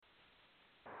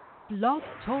Blog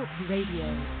Talk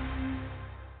Radio.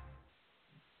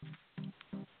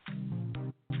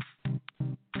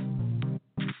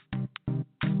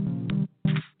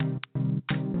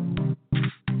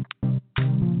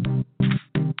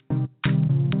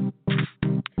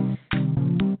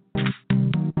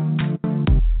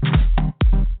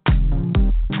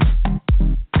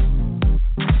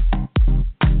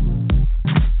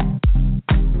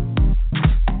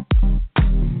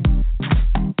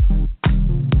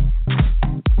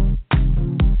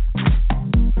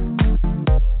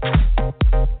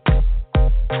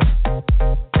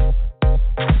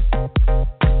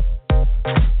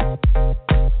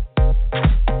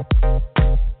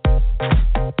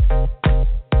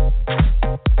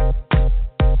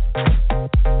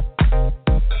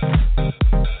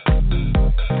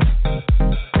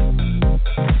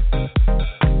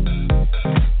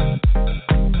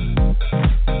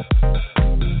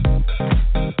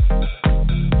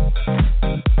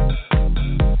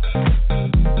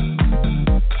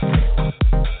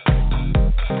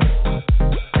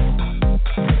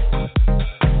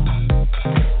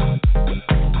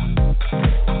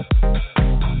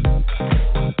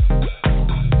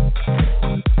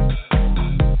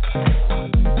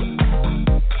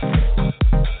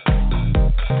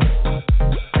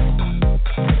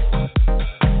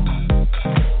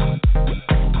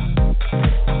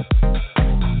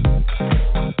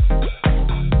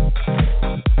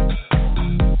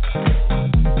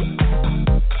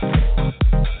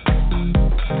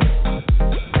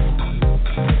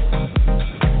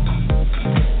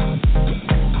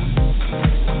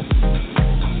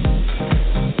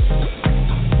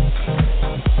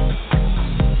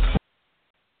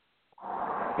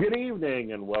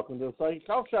 And welcome to the Psychic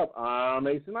Coffee Shop. I'm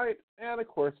Ace Knight, and of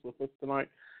course with us tonight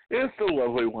is the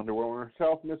lovely Wonder Woman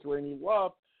herself, Miss Rainey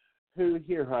Love, who,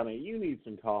 here, honey, you need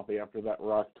some coffee after that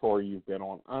rock tour you've been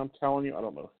on. I'm telling you, I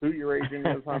don't know who your agent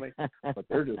is, honey, but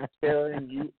they're just tearing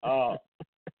you up.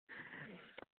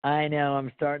 I know,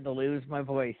 I'm starting to lose my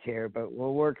voice here, but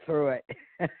we'll work through it.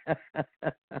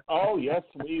 Oh, yes,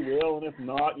 we will, and if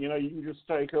not, you can just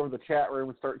take over the chat room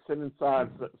and start sending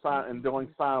signs and doing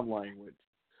sign language.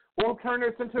 We'll turn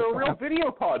this into a real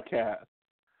video podcast.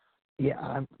 Yeah,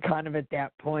 I'm kind of at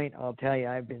that point. I'll tell you,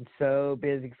 I've been so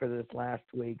busy for this last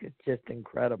week. It's just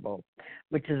incredible,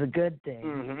 which is a good thing.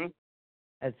 Mm-hmm.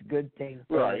 It's a good thing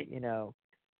for, right.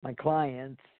 My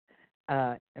clients.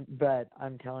 But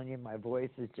I'm telling you, my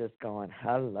voice is just going,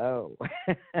 hello.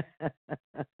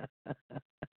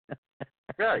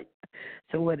 Right.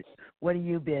 So what have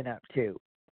you been up to?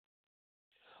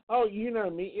 Oh, you know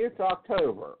me. It's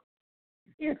October.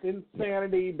 It's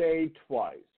Insanity Day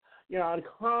twice. I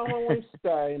commonly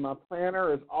say my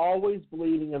planner is always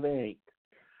bleeding of ink.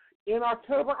 In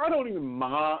October, I don't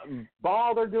even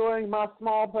bother doing my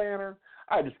small planner.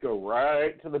 I just go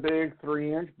right to the big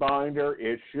 3-inch binder.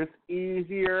 It's just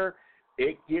easier.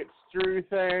 It gets through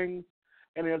things.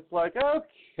 And it's like,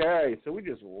 okay, so we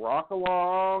just rock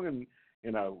along. And,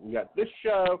 we got this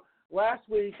show. Last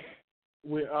week,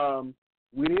 we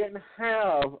didn't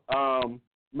have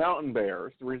Mountain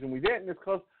Bears. The reason we didn't is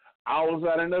because I was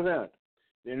at an event. At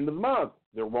the end of the month,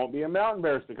 there won't be a Mountain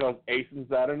Bears because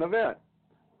Aisen's at an event.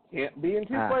 Can't be in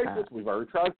two places. We've already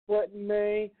tried splitting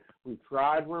me. We've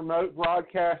tried remote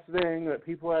broadcasting that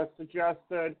people have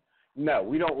suggested. No,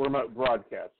 we don't remote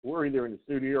broadcast. We're either in the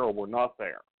studio or we're not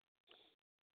there.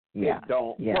 Yeah. It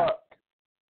don't work.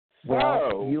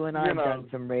 Well, you and I have done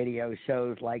some radio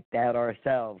shows like that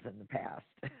ourselves in the past.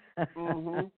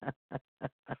 Mm-hmm.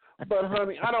 But,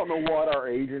 honey, I don't know what our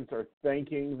agents are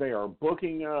thinking. They are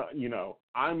booking,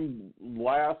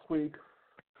 last week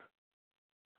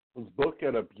was booked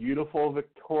at a beautiful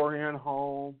Victorian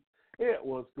home. It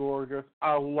was gorgeous.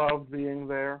 I loved being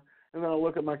there. And then I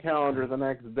look at my calendar the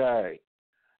next day,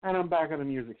 and I'm back at a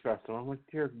music festival. I'm like,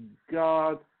 dear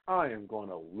God, I am going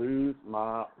to lose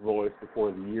my voice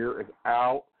before the year is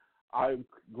out.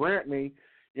 Grant me,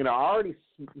 I already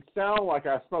sound like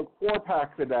I smoke 4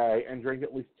 packs a day and drink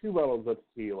at least 2 bottles of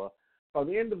tequila. By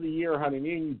the end of the year, honey,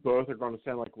 me and you both are going to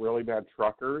sound like really bad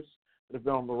truckers that have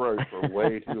been on the road for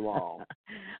way too long.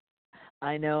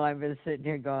 I know. I've been sitting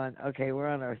here going, okay, we're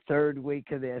on our 3rd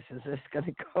week of this. Is this going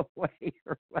to go away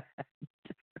or what?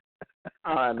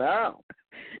 I know.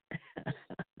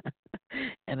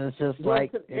 And it's just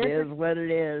like, it is what it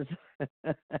is.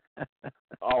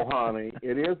 Oh, honey,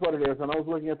 it is what it is. And I was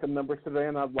looking at the numbers today,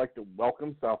 and I'd like to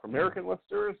welcome South American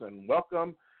listeners and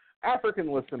welcome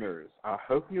African listeners. I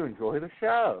hope you enjoy the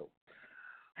show.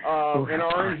 And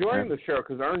are enjoying the show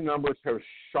because our numbers have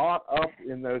shot up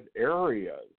in those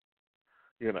areas.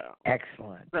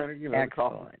 Excellent. Excellent.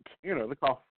 The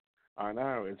cough. I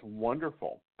know. It's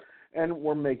wonderful. And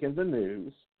we're making the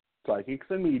news. Psychics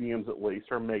and mediums, at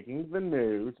least, are making the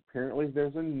news. Apparently,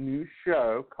 there's a new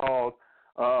show called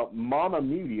Mama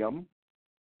Medium.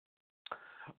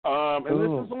 And this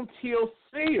is on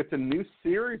TLC. It's a new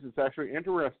series. It's actually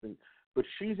interesting. But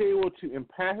she's able to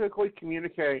empathically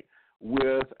communicate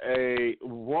with a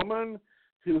woman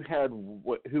who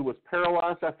was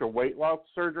paralyzed after weight loss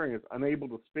surgery and is unable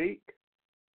to speak.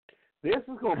 This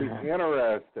is going to be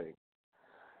interesting.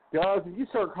 Guys, if you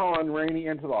start calling Rainey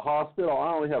into the hospital,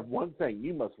 I only have one thing.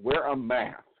 You must wear a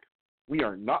mask. We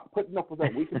are not putting up with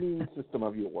that weak immune system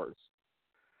of yours.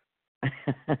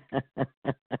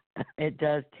 It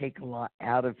does take a lot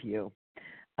out of you.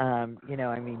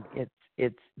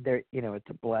 It's there. It's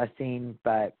a blessing,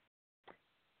 but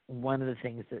one of the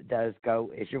things that does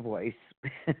go is your voice.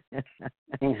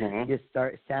 You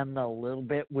start sounding a little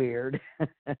bit weird.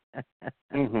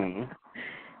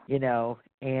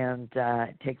 And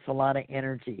it takes a lot of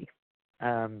energy.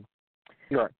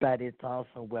 Sure. But it's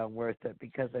also well worth it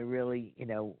because I really,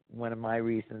 one of my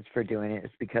reasons for doing it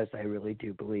is because I really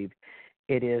do believe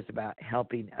it is about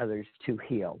helping others to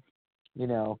heal,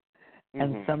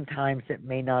 And sometimes it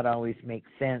may not always make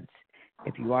sense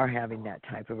if you are having that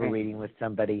type of a reading with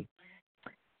somebody.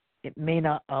 It may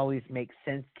not always make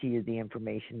sense to you, the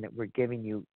information that we're giving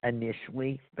you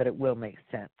initially, but it will make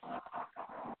sense.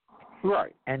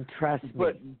 Right. And trust me.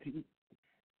 But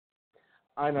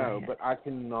I know, but I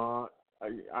cannot.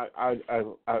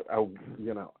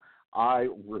 I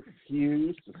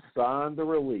refuse to sign the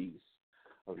release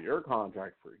of your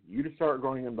contract for you to start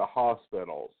going into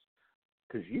hospitals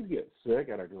because you get sick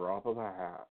at a drop of a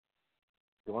hat.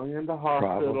 Going into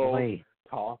hospitals,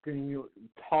 talking.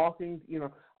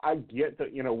 I get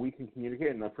that. We can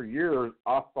communicate. And for years,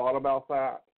 I thought about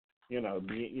that. When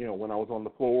I was on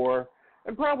the floor.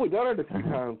 And probably done it a few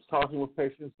times, talking with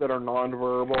patients that are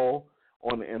nonverbal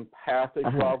on an empathic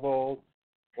level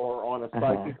or on a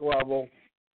psychic level.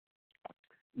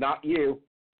 Not you.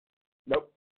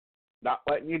 Nope. Not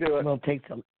letting you do it. Well, it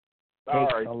takes a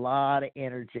lot of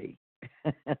energy.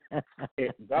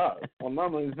 It does. Well,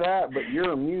 not only that, but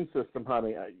your immune system,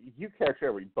 honey, you catch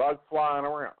every bug flying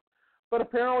around. But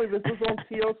apparently this is on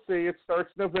TLC. It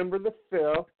starts November the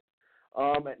 5th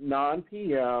at 9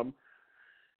 p.m.,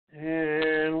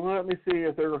 and let me see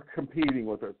if they're competing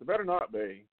with us. It better not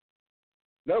be.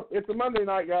 Nope, it's a Monday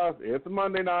night, guys. It's a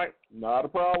Monday night. Not a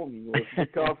problem. You can listen to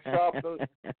Coffee Shop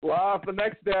live the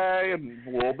next day, and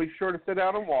we'll be sure to sit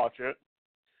down and watch it.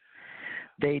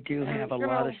 They do have a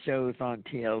lot of shows on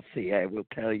TLC, I will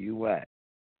tell you what.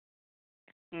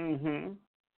 The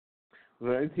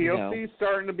TLC is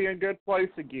starting to be a good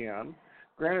place again.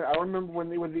 Granted, I remember when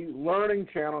they were the Learning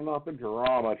Channel, not the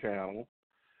Drama Channel.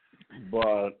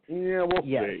 But, yeah, we'll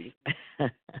see.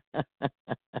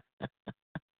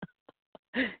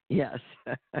 Yes.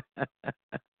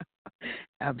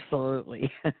 Absolutely.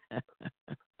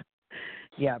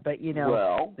 Yeah, but,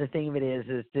 the thing of it is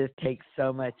this takes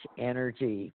so much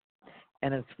energy,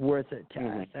 and it's worth it to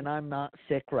us. And I'm not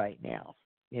sick right now,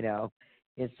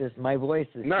 It's just my voice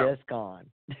is just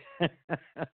gone.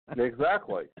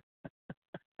 Exactly.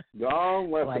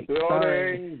 Gone, left the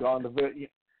building, gone to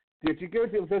visit. Did you go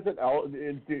to visit?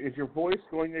 Is your voice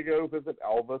going to go visit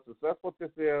Elvis? Is that what this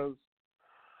is?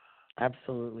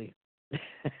 Absolutely.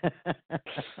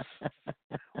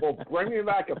 Well, bring me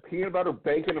back a peanut butter,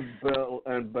 bacon,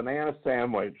 and banana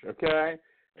sandwich, okay?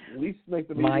 At least make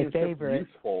the mediumship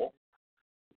useful.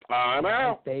 I know.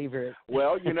 My favorite.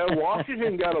 Well,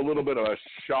 Washington got a little bit of a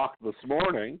shock this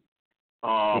morning.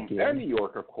 And New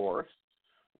York, of course.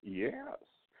 Yes.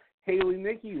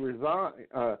 Nikki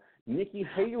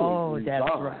Haley resigned. That's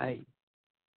right.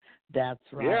 That's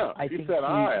right. Yeah, I she think said,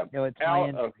 I am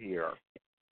out of here.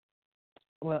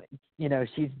 Well,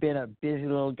 she's been a busy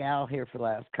little gal here for the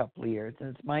last couple of years,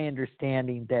 and it's my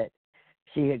understanding that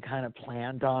she had kind of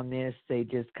planned on this. They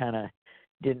just kind of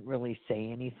didn't really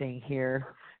say anything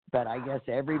here, but I guess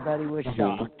everybody was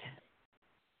shocked,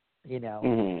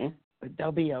 But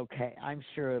they'll be okay. I'm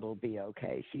sure it'll be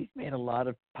okay. She's made a lot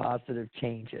of positive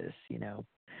changes, She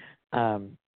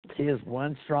is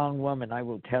one strong woman, I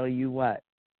will tell you what.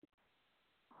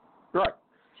 Right.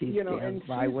 She stands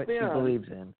by what she believes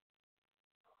in.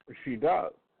 She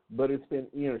does. But it's been,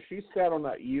 she sat on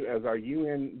that as our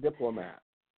UN diplomat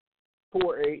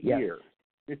for 8 years.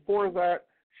 Before that,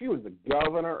 she was the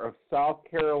governor of South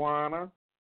Carolina.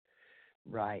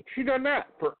 Right. She done that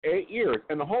for 8 years.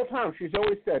 And the whole time, she's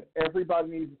always said everybody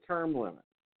needs a term limit.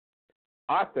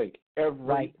 I think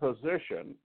every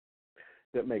position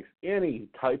that makes any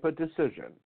type of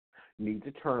decision needs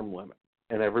a term limit.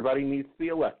 And everybody needs to be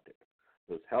elected.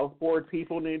 Those health board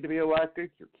people need to be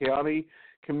elected. Your county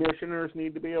commissioners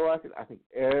need to be elected. I think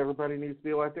everybody needs to be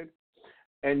elected.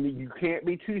 And you can't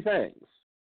be two things.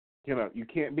 You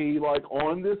can't be like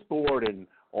on this board and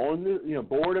on the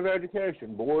Board of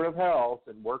Education, Board of Health,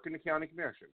 and work in the county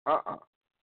commission.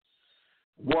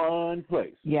 One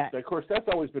place. Yeah. Of course, that's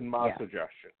always been my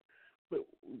suggestion. But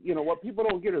what people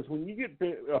don't get is when you get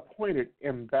appointed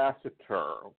ambassador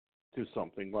to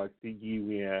something like the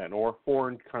UN or a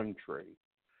foreign country,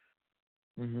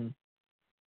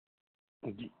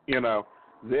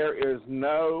 there is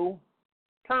no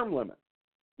term limit.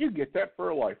 You get that for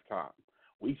a lifetime.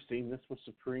 We've seen this with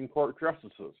Supreme Court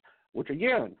justices, which,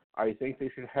 again, I think they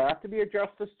should have to be a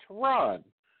justice to run,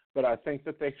 but I think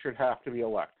that they should have to be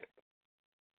elected.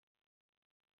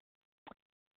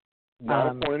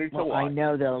 Not appointed to life.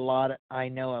 I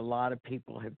know a lot of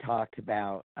people have talked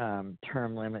about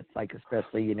term limits, like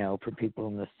especially, for people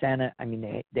in the Senate. I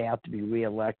mean, they have to be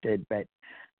reelected, but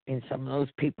some of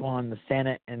those people on the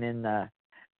Senate and in the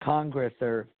Congress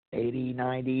are 80,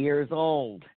 90 years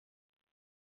old.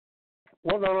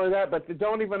 Well, not only that, but they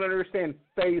don't even understand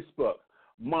Facebook.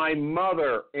 My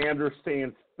mother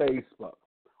understands Facebook.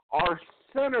 Our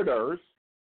senators,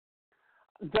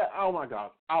 oh my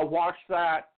God, I watched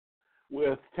that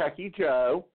with Techie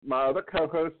Joe, my other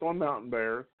co-host on Mountain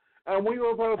Bears, and we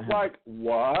were both like,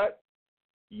 what?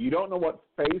 You don't know what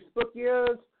Facebook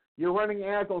is? You're running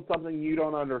ads on something you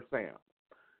don't understand.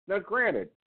 Now, granted,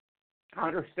 I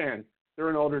understand they're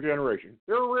an older generation.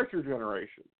 They're a richer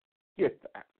generation. Get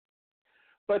that.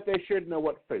 But they should know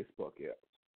what Facebook is.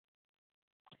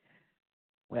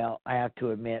 Well, I have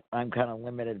to admit, I'm kind of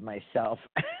limited myself.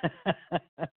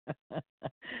 I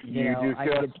get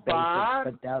basics,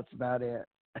 but that's about it.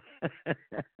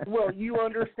 Well, you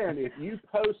understand, if you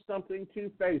post something to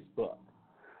Facebook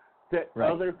that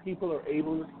other people are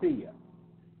able to see it,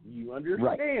 you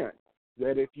understand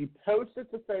that if you post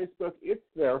it to Facebook, it's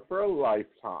there for a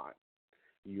lifetime.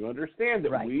 You understand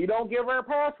that we don't give our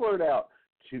password out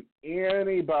to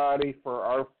anybody for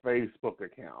our Facebook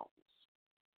accounts.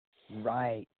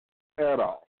 Right. At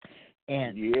all.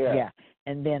 And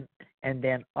and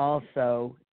then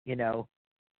also,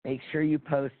 make sure you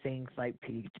post things like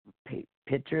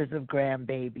pictures of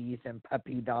grandbabies and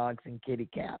puppy dogs and kitty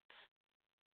cats.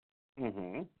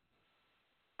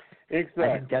 Exactly.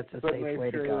 I think that's a safe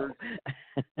way to go.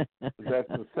 That's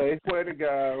a safe way to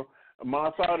go.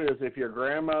 My thought is, if your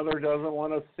grandmother doesn't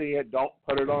want to see it, don't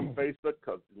put it on Facebook,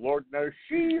 because Lord knows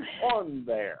she's on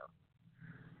there.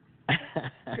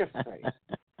 Just saying.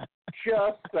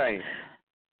 Just saying.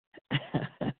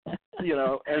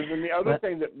 And then the other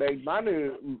thing that made my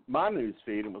news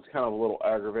feed and was kind of a little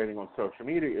aggravating on social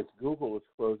media is Google is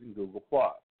closing Google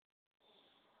Plus.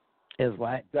 Is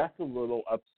what? That's a little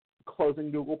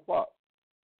closing Google Plus.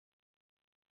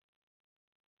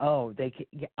 Oh,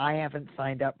 I haven't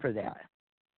signed up for that.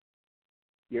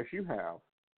 Yes, you have.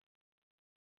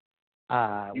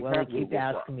 They keep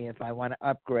asking me if I want to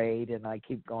upgrade, and I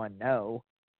keep going, no.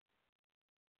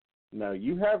 No,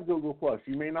 you have Google Plus.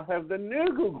 You may not have the new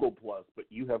Google Plus, but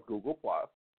you have Google Plus.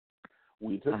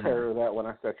 We took care of that when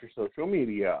I set your social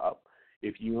media up.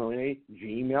 If you own a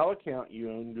Gmail account,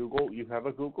 you own Google. You have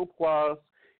a Google Plus.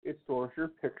 It stores your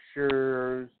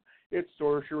pictures. It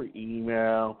stores your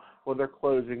email. Well, they're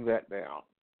closing that down,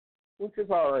 which is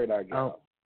all right, I guess. Oh.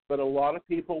 But a lot of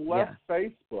people left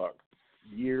Facebook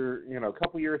a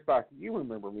couple years back. You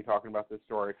remember me talking about this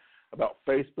story about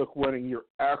Facebook wanting your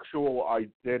actual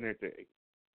identity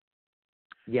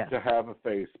to have a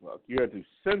Facebook. You had to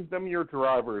send them your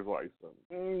driver's license.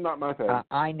 Not my thing.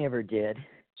 I never did.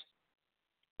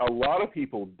 A lot of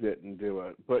people didn't do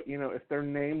it. But, if their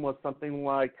name was something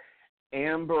like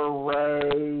Amber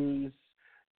Rose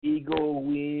Eagle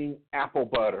Wing Apple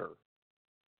Butter,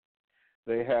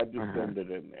 they had to send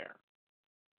it in there.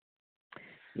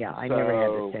 Yeah, I never had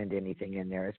to send anything in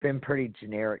there. It's been pretty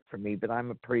generic for me, but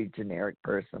I'm a pretty generic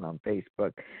person on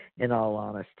Facebook, in all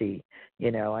honesty.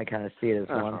 I kind of see it as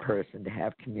one person to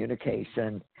have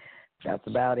communication. That's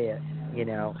about it,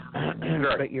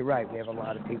 But you're right. We have a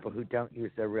lot of people who don't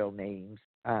use their real names.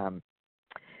 I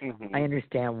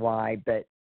understand why, but,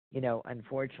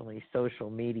 unfortunately, social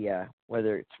media,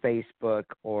 whether it's Facebook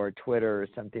or Twitter or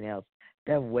something else,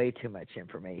 they have way too much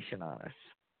information on us.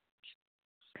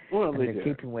 Well, and they're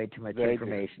keeping way too much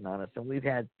information on us. And they've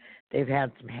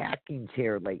had some hackings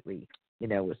here lately,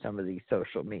 with some of these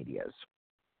social medias.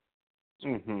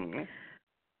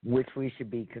 Which we should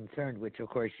be concerned, which of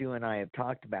course you and I have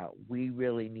talked about. We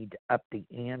really need to up the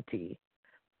ante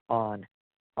on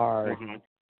our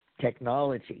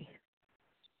technology.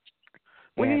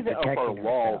 We need to up our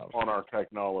laws on our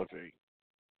technology.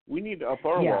 We need to up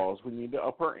our Yeah. laws. We need to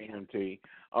up our ante.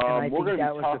 And I We're think going to that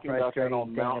be was the talking about that frustrating on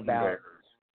thing Mountain about. Bears.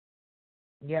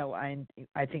 Yeah,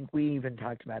 I think we even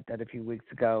talked about that a few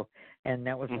weeks ago, and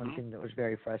that was one thing that was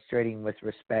very frustrating with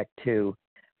respect to,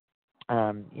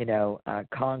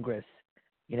 Congress,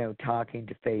 talking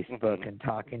to Facebook and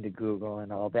talking to Google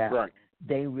and all that. Right.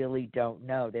 They really don't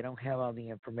know. They don't have all the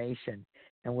information,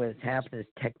 and what has happened is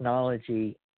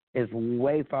technology is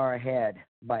way far ahead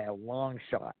by a long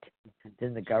shot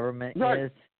than the government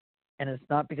is, and it's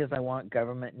not because I want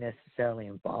government necessarily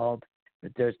involved.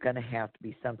 But there's going to have to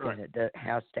be something that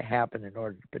has to happen in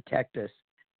order to protect us,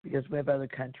 because we have other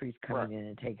countries coming in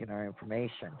and taking our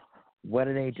information. What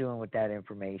are they doing with that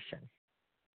information?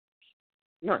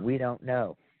 We don't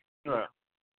know.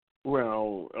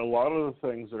 Well, a lot of the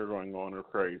things that are going on are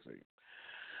crazy.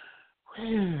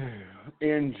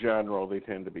 In general, they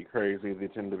tend to be crazy. They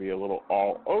tend to be a little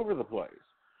all over the place.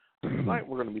 Tonight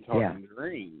we're going to be talking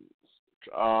dreams.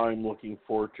 I'm looking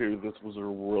forward to. This was a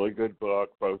really good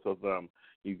book, both of them.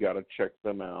 You got to check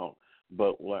them out.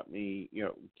 But let me,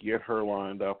 get her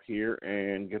lined up here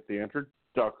and get the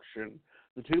introduction.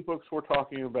 The two books we're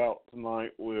talking about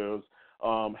tonight was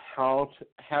How to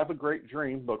Have a Great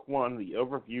Dream, Book 1, The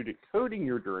Overview, Decoding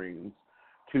Your Dreams,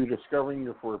 to Discovering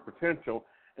Your Full Potential.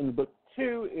 And Book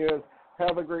 2 is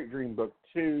Have a Great Dream, Book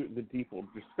 2, The Deeper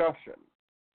Discussion.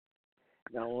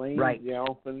 Now, Lane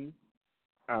Galpin,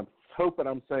 I'm hoping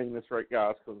I'm saying this right,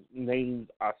 guys, because names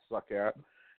I suck at,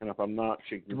 and if I'm not,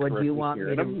 she can correct me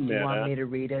here in a minute. Do you want me to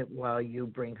read it while you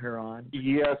bring her on?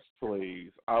 Yes,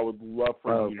 please. I would love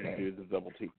for you to do the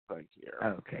double T thing here.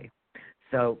 Okay.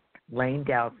 So Lane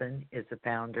Galpin is the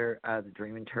founder of the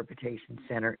Dream Interpretation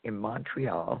Center in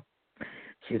Montreal.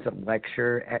 She's a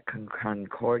lecturer at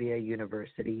Concordia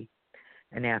University,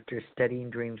 and after studying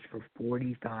dreams for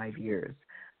 45 years,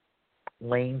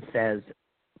 Lane says,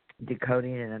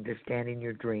 decoding and understanding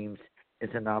your dreams is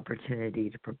an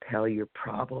opportunity to propel your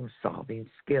problem-solving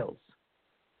skills.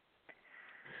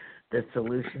 The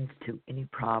solutions to any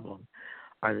problem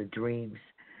are the dreams,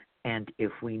 and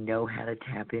if we know how to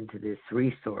tap into this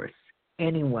resource,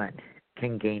 anyone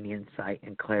can gain insight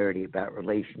and clarity about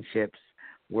relationships,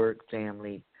 work,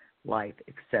 family, life,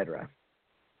 etc.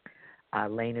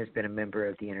 Lane has been a member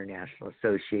of the International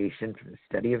Association for the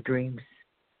Study of Dreams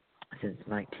since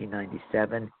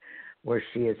 1997, where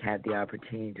she has had the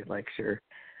opportunity to lecture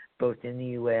both in the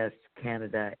U.S.,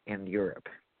 Canada, and Europe.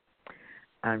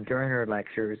 During her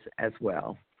lectures, as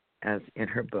well as in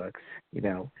her books,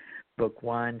 Book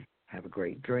 1, Have a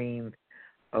Great Dream,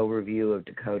 Overview of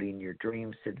Decoding Your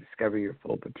Dreams to Discover Your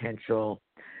Full Potential,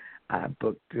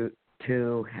 Book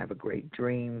 2, Have a Great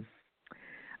Dream,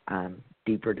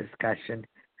 Deeper Discussion.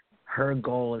 Her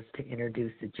goal is to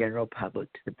introduce the general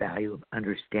public to the value of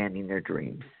understanding their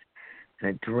dreams.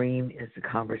 And a dream is a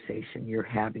conversation you're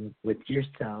having with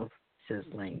yourself, says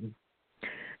Lane.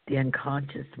 The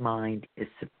unconscious mind is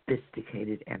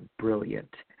sophisticated and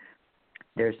brilliant.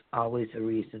 There's always a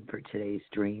reason for today's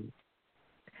dream.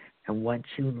 And once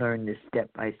you learn this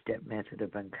step-by-step method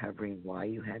of uncovering why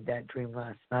you had that dream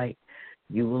last night,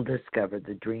 you will discover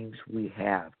the dreams we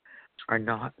have are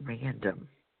not random.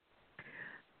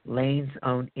 Lane's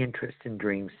own interest in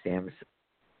dreams stems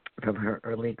from her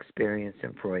early experience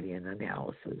in Freudian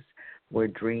analysis, where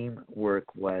dream work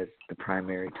was the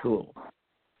primary tool.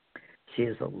 She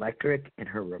is electric in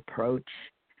her approach,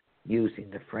 using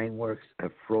the frameworks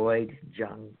of Freud,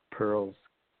 Jung, Pearls,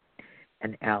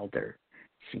 and Adler.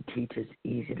 She teaches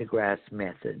easy-to-grasp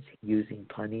methods using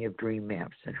plenty of dream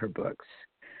maps in her books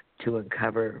to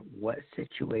uncover what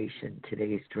situation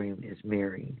today's dream is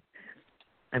mirroring.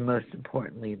 And most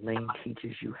importantly, Lane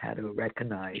teaches you how to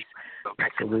recognize the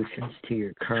solutions to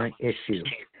your current issue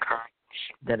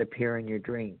that appear in your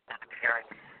dream.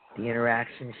 The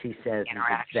interaction, she says, is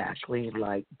exactly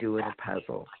like doing a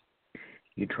puzzle.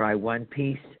 You try one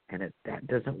piece, and if that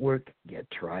doesn't work, you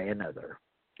try another.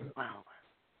 Wow.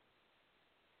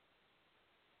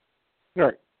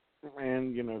 Right.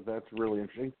 And, that's really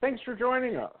interesting. Thanks for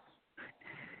joining us.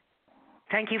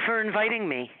 Thank you for inviting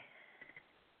me.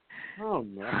 Oh,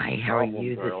 no. Hi, how are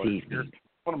you this evening? You're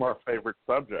one of our favorite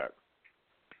subjects.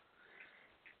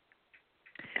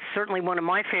 Certainly one of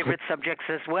my favorite subjects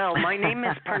as well. My name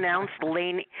is pronounced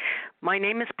Laney. My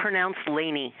name is pronounced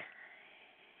Laney.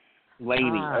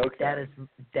 Laney, okay.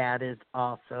 That is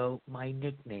also my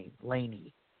nickname,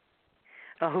 Laney.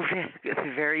 Oh,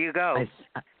 there you go.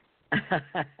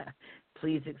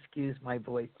 Please excuse my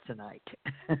voice tonight.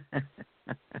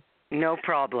 No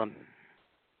problem.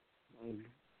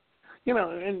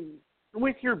 And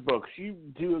with your books, you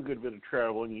do a good bit of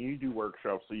traveling. You do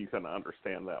workshops, so you kind of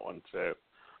understand that one too.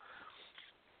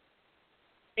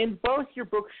 in both your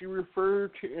books, you refer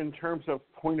to in terms of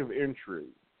point of entry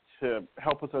to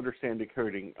help us understand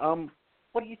decoding.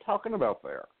 What are you talking about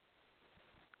there?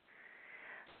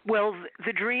 Well,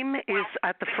 the dream is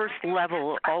at the first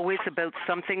level always about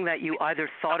something that you either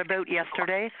thought about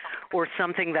yesterday or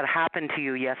something that happened to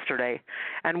you yesterday.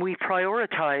 And we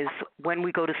prioritize when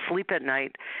we go to sleep at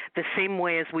night the same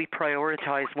way as we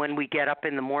prioritize when we get up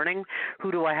in the morning.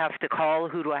 Who do I have to call?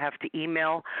 Who do I have to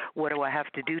email? What do I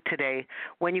have to do today?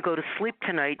 When you go to sleep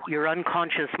tonight, your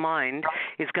unconscious mind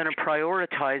is going to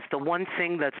prioritize the one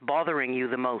thing that's bothering you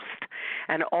the most.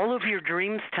 And all of your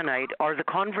dreams tonight are the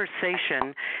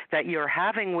conversation that you're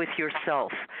having with yourself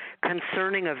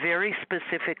concerning a very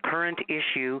specific current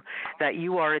issue that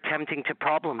you are attempting to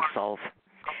problem solve.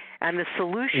 And the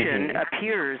solution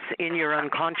appears in your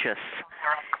unconscious.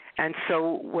 And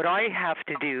so what I have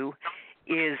to do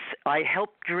is I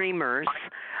help dreamers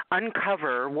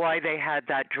uncover why they had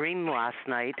that dream last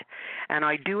night, and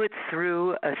I do it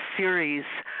through a series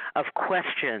of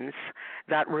questions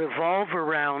that revolve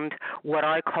around what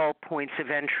I call points of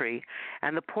entry.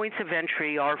 And the points of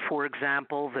entry are, for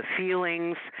example, the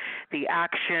feelings, the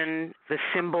action, the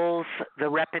symbols, the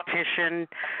repetition,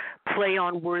 play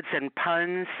on words and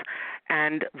puns,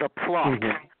 and the plot.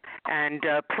 And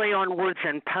play on words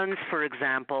and puns, for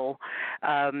example,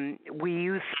 we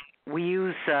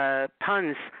use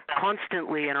puns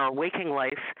constantly in our waking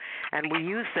life, and we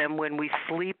use them when we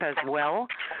sleep as well.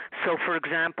 So, for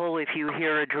example, if you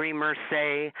hear a dreamer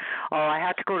say, "Oh, I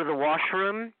had to go to the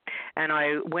washroom, and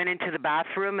I went into the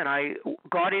bathroom, and I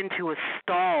got into a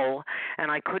stall,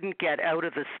 and I couldn't get out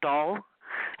of the stall."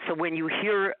 So when you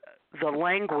hear the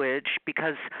language,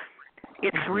 because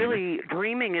it's really,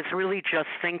 dreaming is really just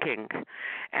thinking,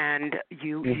 and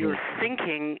you're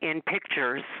thinking in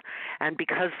pictures, and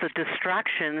because the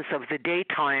distractions of the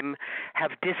daytime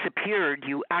have disappeared,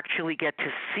 you actually get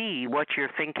to see what you're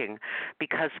thinking,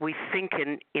 because we think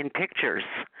in pictures.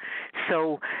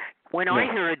 So when I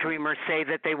hear a dreamer say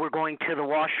that they were going to the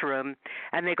washroom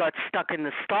and they got stuck in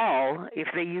the stall, if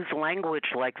they use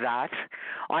language like that,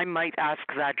 I might ask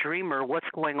that dreamer, what's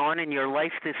going on in your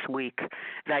life this week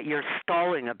that you're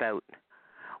stalling about?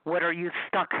 What are you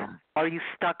stuck? Are you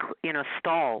stuck in a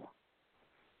stall?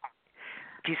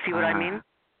 Do you see what I mean?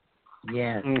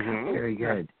 Yes, very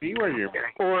good. See where you're.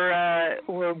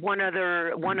 Or one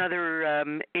other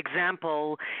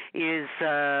example is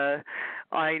the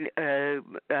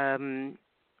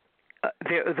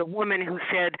woman who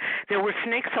said there were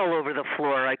snakes all over the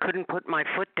floor. I couldn't put my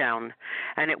foot down,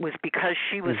 and it was because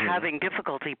she was having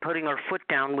difficulty putting her foot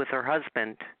down with her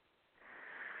husband.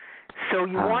 So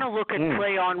you want to look at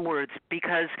play on words,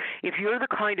 because if you're the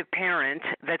kind of parent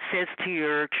that says to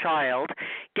your child,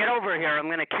 "Get over here, I'm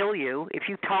going to kill you," if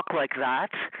you talk like that,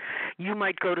 you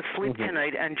might go to sleep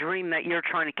tonight and dream that you're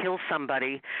trying to kill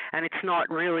somebody, and it's not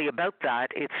really about that.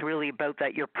 It's really about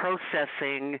that you're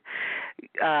processing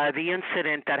the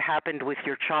incident that happened with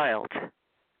your child.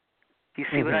 Do you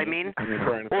see what I mean?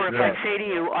 Or if I say to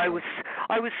you, I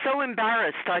was so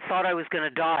embarrassed I thought I was going to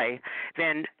die,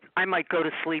 then I might go to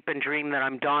sleep and dream that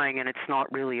I'm dying, and it's not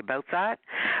really about that.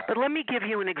 But let me give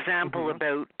you an example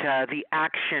about the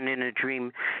action in a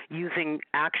dream, using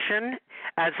action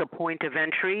as a point of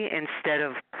entry instead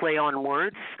of play on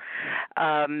words.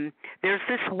 There's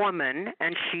this woman,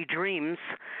 and she dreams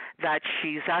that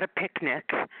she's at a picnic,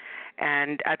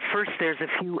 and at first there's a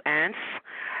few ants,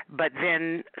 but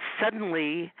then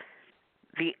suddenly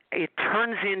it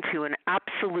turns into an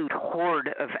absolute horde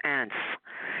of ants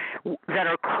that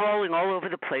are crawling all over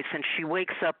the place, and she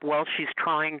wakes up while she's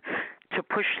trying to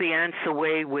push the ants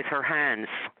away with her hands,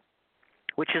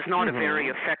 which is not a very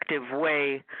effective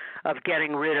way of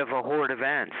getting rid of a horde of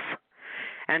ants.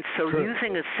 And so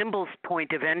using a symbols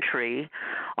point of entry,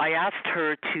 I asked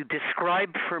her to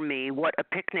describe for me what a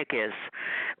picnic is,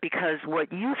 because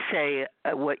what you say,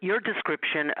 what your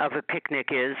description of a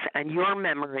picnic is, and your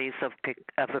memories of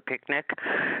a picnic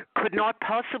could not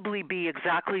possibly be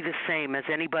exactly the same as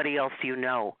anybody else you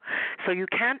know. So you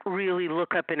can't really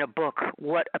look up in a book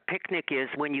what a picnic is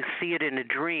when you see it in a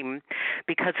dream,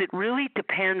 because it really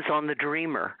depends on the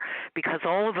dreamer, because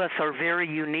all of us are very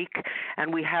unique,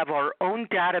 and we have our own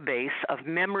database of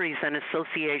memories and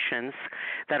associations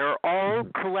that are all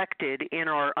collected in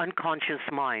our unconscious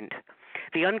mind.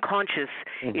 The unconscious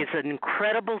is an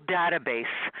incredible database,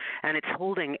 and it's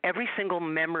holding every single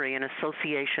memory and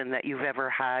association that you've ever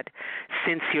had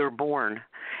since you're born.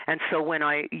 And so when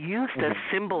I used a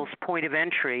symbols point of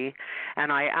entry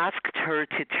and I asked her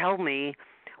to tell me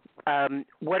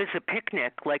what is a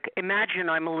picnic? Like, imagine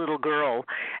I'm a little girl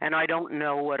and I don't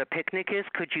know what a picnic is.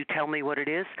 Could you tell me what it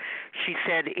is? She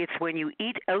said it's when you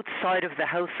eat outside of the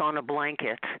house on a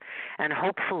blanket, and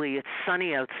hopefully it's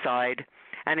sunny outside,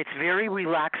 and it's very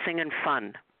relaxing and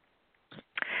fun.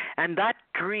 And that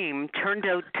dream turned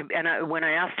out to, and when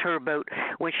I asked her about,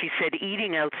 when she said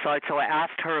eating outside, so I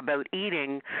asked her about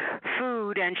eating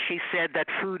food, and she said that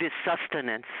food is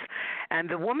sustenance. And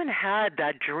the woman had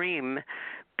that dream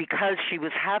because she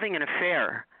was having an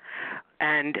affair.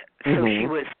 And so she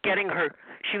was getting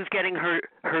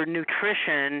her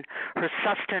nutrition, her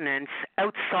sustenance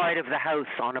outside of the house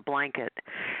on a blanket.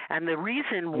 And the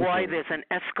reason why there's an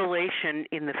escalation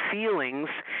in the feelings,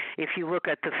 if you look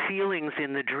at the feelings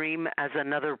in the dream as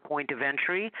another point of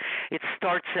entry, it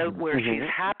starts out where she's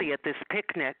happy at this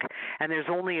picnic and there's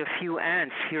only a few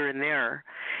ants here and there.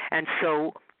 And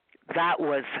so that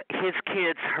was his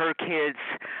kids,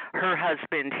 her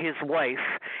husband, his wife,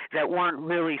 that weren't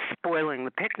really spoiling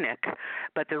the picnic.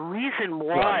 But the reason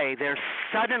why there's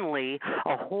suddenly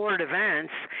a horde of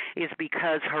ants is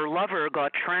because her lover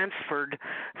got transferred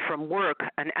from work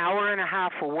an hour and a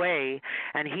half away,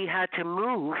 and he had to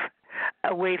move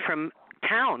away from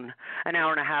town an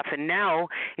hour and a half. And now,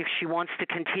 if she wants to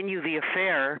continue the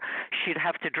affair, she'd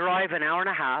have to drive an hour and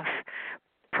a half,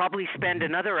 probably spend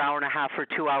another hour and a half or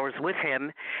 2 hours with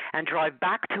him, and drive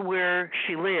back to where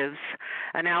she lives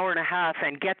an hour and a half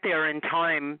and get there in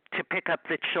time to pick up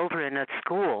the children at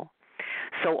school.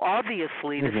 So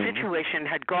obviously the situation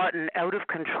had gotten out of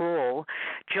control,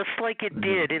 just like it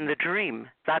did in the dream.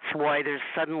 That's why there's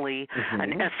suddenly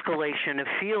an escalation of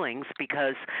feelings,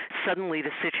 because suddenly the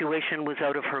situation was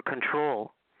out of her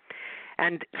control.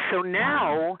 And so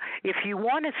now, if you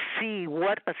want to see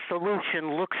what a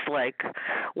solution looks like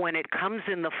when it comes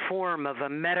in the form of a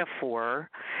metaphor,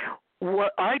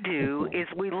 what I do is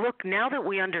we look, now that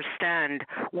we understand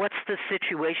what's the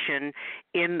situation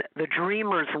in the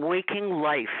dreamer's waking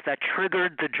life that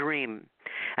triggered the dream.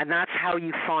 And that's how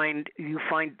you find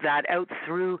that out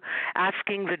through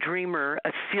asking the dreamer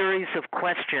a series of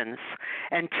questions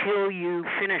until you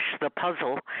finish the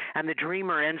puzzle, and the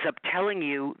dreamer ends up telling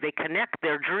you they connect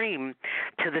their dream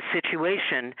to the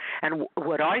situation. And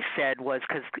what I said was,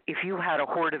 because if you had a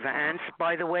horde of ants,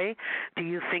 by the way, do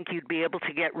you think you'd be able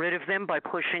to get rid of them by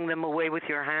pushing them away with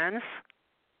your hands?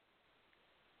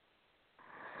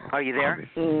 Are you there?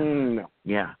 No.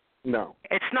 Yeah. No.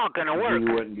 It's not going to work.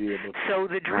 You wouldn't be able to. So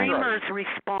the dreamer's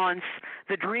response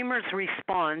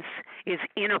is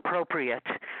inappropriate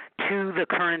to the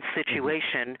current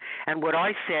situation. And what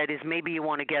I said is, maybe you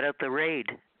want to get out the raid,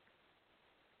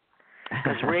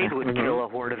 because raid would kill a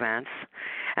horde of ants.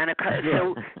 And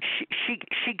so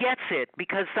she gets it,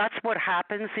 because that's what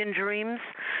happens in dreams.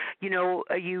 You know,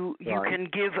 you can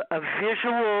give a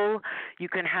visual, you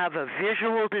can have a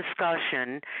visual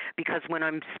discussion, because when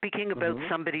I'm speaking about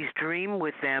somebody's dream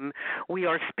with them, we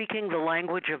are speaking the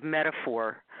language of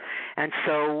metaphor. And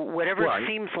so whatever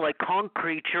seems like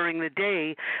concrete during the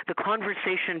day, the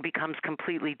conversation becomes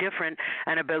completely different.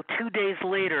 And about 2 days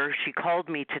later, she called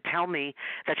me to tell me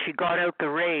that she got out the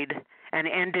raid and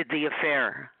ended the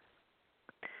affair.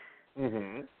 So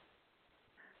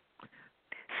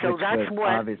which that's was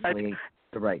what obviously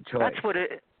the right choice. That's what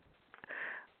it.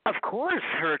 Of course,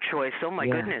 her choice. Oh my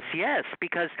goodness, yes.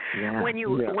 Because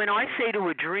when I say to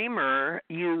a dreamer,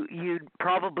 you'd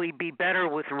probably be better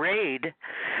with raid.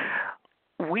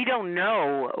 We don't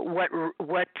know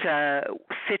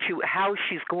how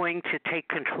she's going to take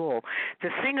control. The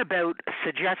thing about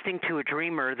suggesting to a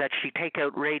dreamer that she take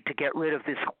out raid to get rid of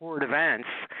this horde of ants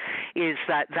is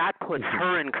that puts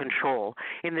her in control.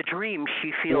 In the dream,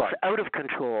 she feels out of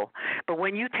control. But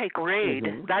when you take raid,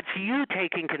 that's you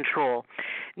taking control.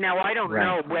 Now, I don't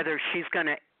know whether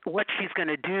what she's going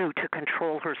to do to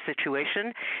control her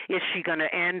situation. Is she going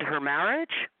to end her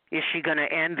marriage? Is she going to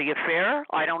end the affair?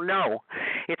 I don't know.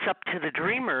 It's up to the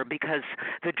dreamer, because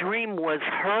the dream was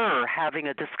her having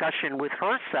a discussion with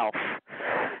herself.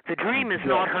 The dream is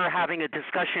not her having a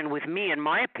discussion with me, in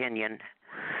my opinion.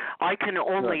 I can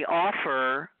only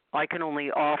offer,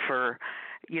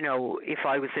 you know, if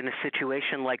I was in a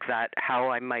situation like that, how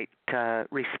I might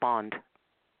respond.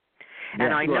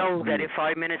 And I know that if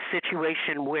I'm in a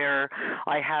situation where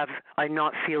I'm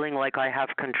not feeling like I have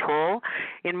control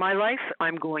in my life,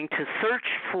 I'm going to search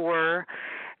for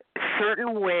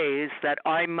certain ways that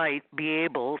I might be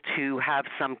able to have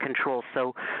some control,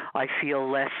 so I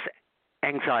feel less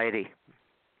anxiety.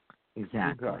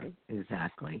 Exactly.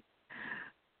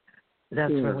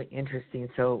 That's really interesting.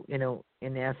 So, you know,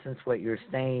 in essence, what you're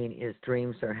saying is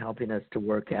dreams are helping us to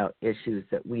work out issues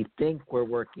that we think we're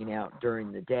working out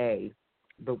during the day,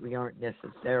 but we aren't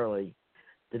necessarily.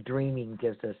 The dreaming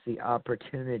gives us the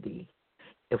opportunity,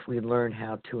 if we learn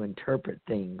how to interpret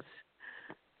things.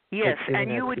 Yes, and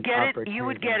you would get it. You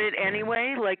would get it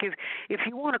anyway. Like if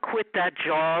you want to quit that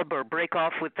job or break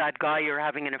off with that guy you're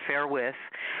having an affair with,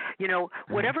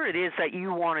 whatever it is that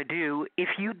you want to do, if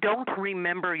you don't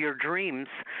remember your dreams,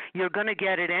 you're going to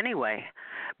get it anyway.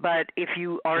 But if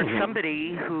you are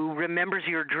somebody who remembers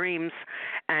your dreams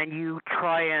and you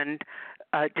try and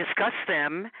discuss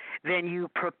them, then you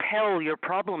propel your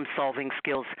problem-solving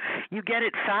skills. You get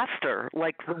it faster,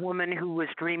 like the woman who was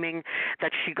dreaming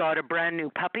that she got a brand new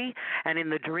puppy, and in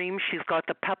the dream she's got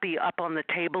the puppy up on the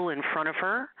table in front of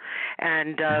her,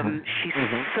 and she's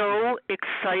so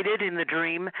excited in the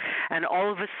dream, and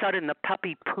all of a sudden the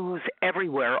puppy poos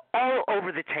everywhere, all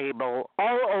over the table,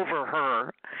 all over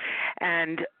her,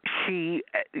 and she,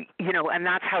 and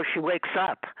that's how she wakes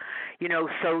up.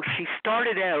 So she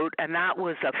started out, and that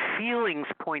was a feelings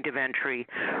point of entry.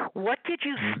 What did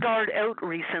you start out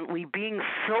recently being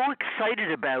so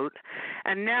excited about,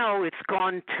 and now it's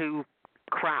gone to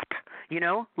crap?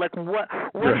 Like what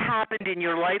happened in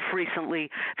your life recently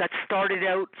that started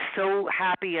out so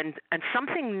happy and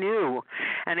something new,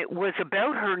 and it was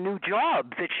about her new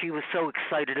job that she was so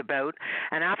excited about,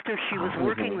 and after she was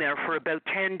working there for about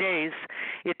 10 days,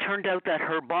 it turned out that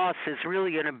her boss is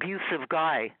really an abusive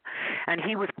guy, and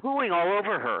he was pooing all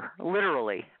over her,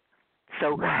 literally.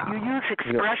 So you use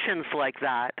expressions like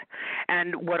that,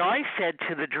 and what I said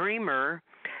to the dreamer,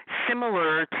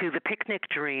 similar to the picnic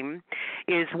dream,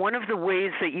 is one of the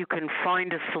ways that you can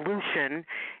find a solution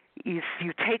is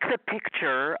you take the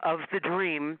picture of the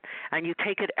dream and you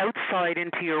take it outside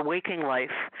into your waking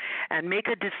life and make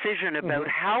a decision about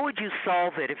how would you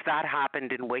solve it if that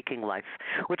happened in waking life,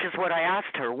 which is what I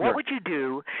asked her. What would you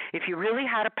do if you really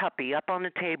had a puppy up on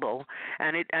the table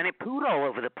and it pooed all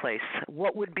over the place?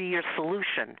 What would be your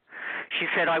solution? She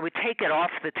said, I would take it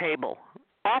off the table,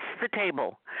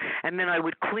 and then I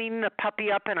would clean the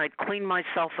puppy up and I'd clean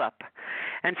myself up.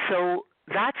 And so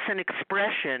that's an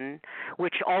expression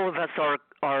which all of us are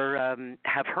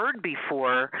have heard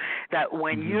before, that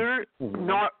when you're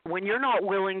not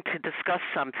willing to discuss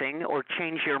something or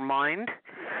change your mind,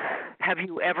 have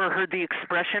you ever heard the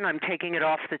expression, I'm taking it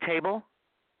off the table?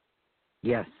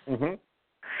 Yes.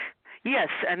 Yes,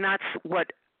 and that's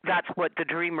what the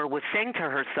dreamer was saying to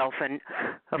herself, and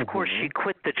of course she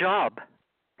quit the job.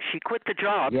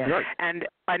 Yes. And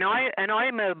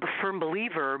I'm a firm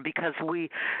believer, because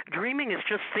dreaming is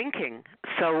just thinking.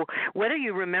 So whether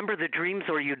you remember the dreams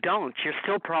or you don't, you're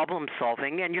still problem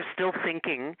solving and you're still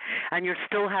thinking and you're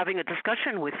still having a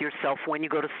discussion with yourself when you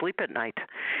go to sleep at night.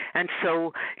 And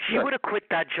so she would have quit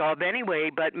that job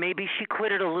anyway, but maybe she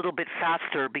quit it a little bit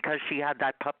faster because she had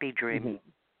that puppy dream.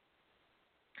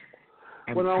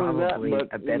 And probably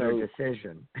a better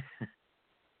decision.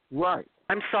 Right.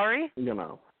 I'm sorry?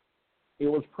 It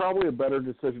was probably a better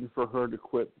decision for her to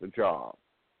quit the job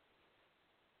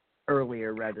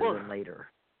earlier rather than later.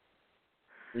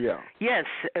 Yeah. Yes.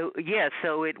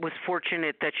 So it was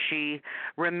fortunate that she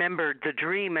remembered the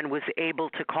dream and was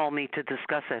able to call me to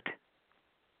discuss it.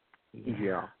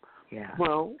 Yeah.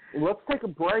 Well, let's take a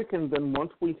break, and then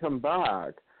once we come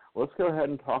back, let's go ahead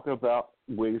and talk about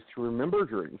ways to remember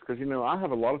dreams. Because, I have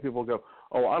a lot of people go,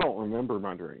 oh, I don't remember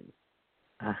my dreams.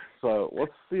 So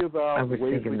let's see about ways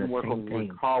we can work on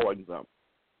recalling them.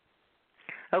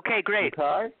 Okay, great.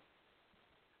 Okay?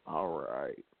 All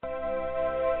right.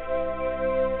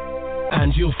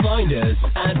 And you'll find us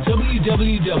at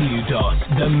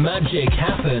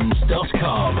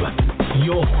www.themagichappens.com,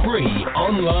 your free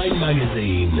online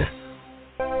magazine.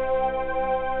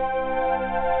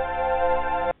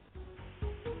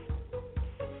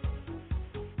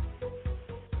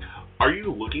 Are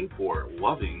you looking for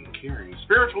loving, caring,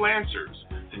 spiritual answers?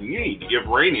 Then you need to give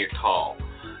Rainey a call.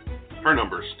 Her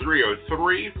number is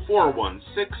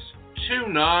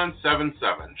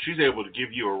 303-416-2977. She's able to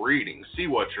give you a reading, see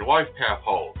what your life path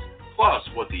holds, plus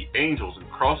what the angels and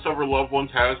crossover loved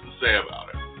ones has to say about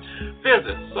it.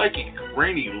 Visit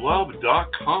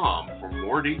PsychicRaineylove.com for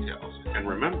more details. And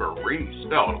remember, Rainey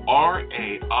spelled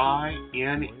R-A-I-N-E.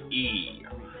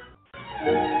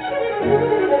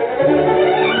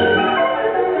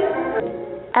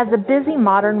 As a busy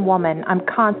modern woman, I'm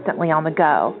constantly on the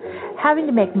go. Having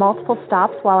to make multiple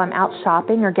stops while I'm out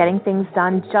shopping or getting things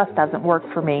done just doesn't work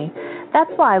for me.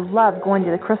 That's why I love going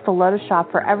to the Crystal Lotus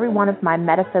shop for every one of my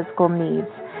metaphysical needs.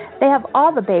 They have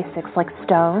all the basics like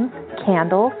stones,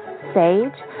 candles,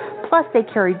 sage, plus they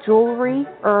carry jewelry,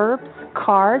 herbs,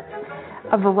 cards,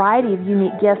 a variety of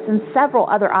unique gifts, and several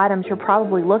other items you're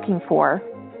probably looking for.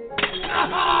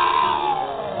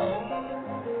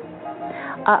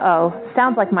 Uh-oh,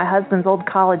 sounds like my husband's old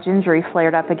college injury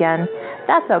flared up again.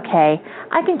 That's okay.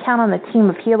 I can count on the team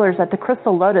of healers at the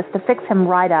Crystal Lotus to fix him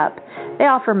right up. They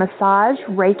offer massage,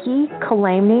 Reiki,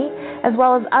 Kalamni, as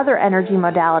well as other energy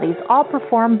modalities, all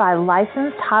performed by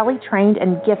licensed, highly trained,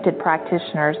 and gifted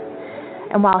practitioners.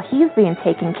 And while he's being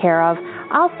taken care of,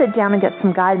 I'll sit down and get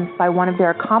some guidance by one of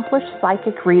their accomplished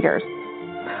psychic readers.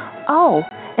 Oh,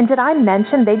 and did I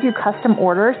mention they do custom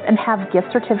orders and have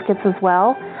gift certificates as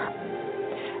well?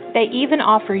 They even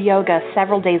offer yoga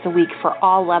several days a week for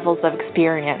all levels of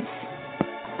experience.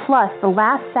 Plus, the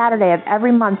last Saturday of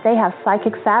every month, they have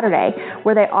Psychic Saturday,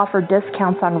 where they offer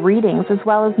discounts on readings as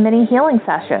well as mini healing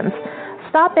sessions.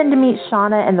 Stop in to meet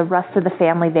Shauna and the rest of the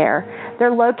family there.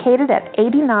 They're located at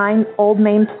 89 Old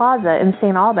Main Plaza in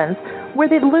St. Albans, where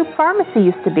the Loop Pharmacy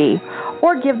used to be,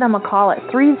 or give them a call at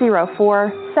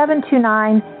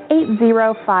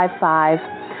 304-729-8055.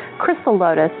 Crystal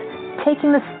Lotus,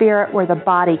 taking the spirit where the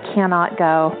body cannot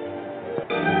go.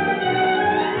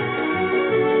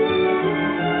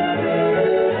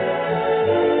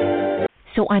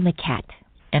 So I'm a cat,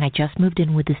 and I just moved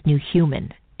in with this new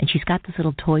human, and she's got this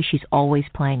little toy she's always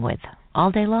playing with,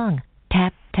 all day long.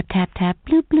 Tap, tap, tap, tap,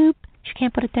 bloop, bloop. She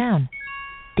can't put it down.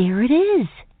 There it is.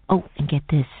 Oh, and get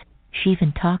this. She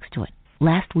even talks to it.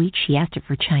 Last week she asked it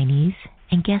for Chinese,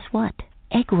 and guess what?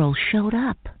 Egg rolls showed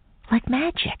up. Like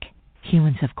magic.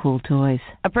 Humans have cool toys.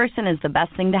 A person is the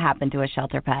best thing to happen to a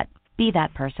shelter pet. Be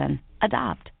that person.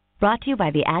 Adopt. Brought to you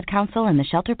by the Ad Council and the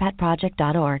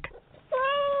ShelterPetProject.org.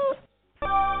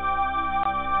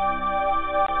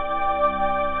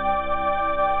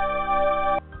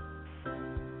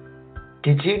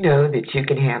 Did you know that you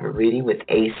can have a reading with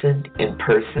Asen in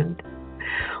person?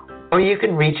 Or you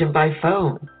can reach him by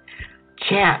phone,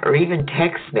 chat, or even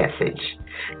text message.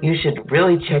 You should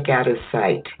really check out his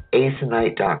site,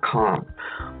 asenite.com,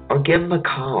 or give him a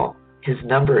call. His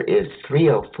number is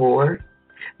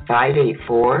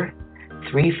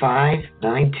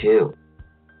 304-584-3592.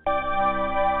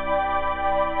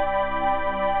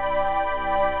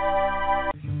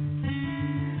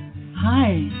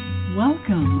 Hi,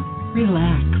 welcome.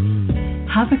 Relax.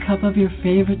 Have a cup of your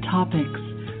favorite topics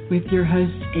with your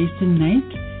hosts Asen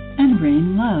Knight and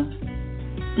Rain Love.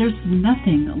 There's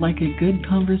nothing like a good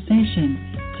conversation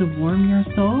to warm your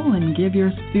soul and give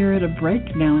your spirit a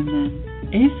break now and then.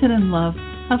 Asen and Love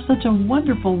have such a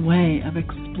wonderful way of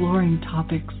exploring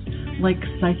topics like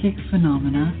psychic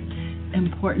phenomena,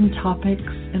 important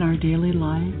topics in our daily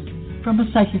lives from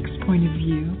a psychic's point of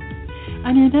view,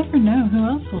 and you never know who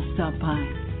else will stop by.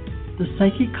 The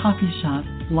Psychic Coffee Shop,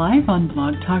 live on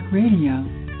Blog Talk Radio.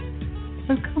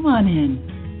 So come on in.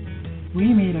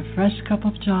 We made a fresh cup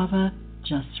of Java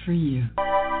just for you.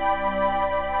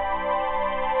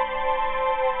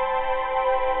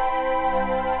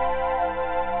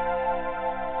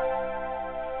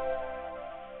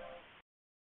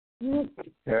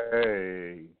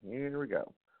 Okay, here we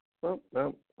go. Oh,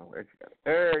 no. Oh,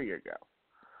 there you go.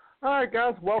 All right,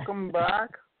 guys, welcome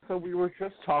back. So we were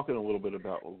just talking a little bit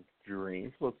about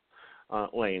dreams with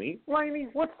Lainey. Lainey,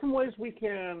 what's some ways we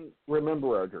can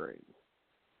remember our dreams?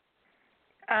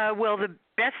 Well, the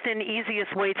best and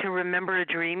easiest way to remember a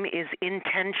dream is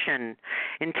intention.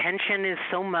 Intention is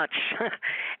so much.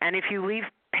 And if you leave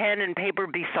pen and paper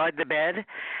beside the bed,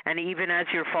 and even as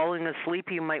you're falling asleep,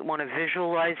 you might want to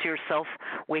visualize yourself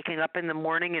waking up in the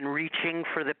morning and reaching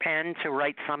for the pen to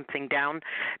write something down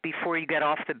before you get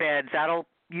off the bed. That'll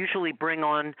usually bring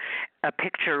on a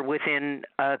picture within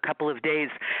a couple of days.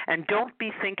 And don't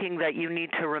be thinking that you need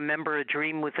to remember a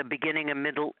dream with a beginning, a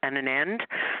middle, and an end,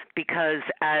 because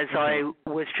as I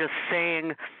was just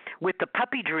saying, with the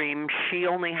puppy dream, she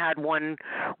only had one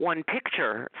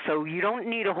picture. So you don't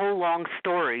need a whole long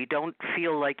story. Don't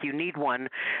feel like you need one.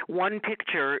 One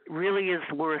picture really is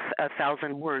worth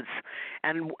 1,000 words.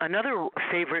 And another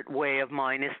favorite way of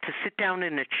mine is to sit down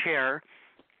in a chair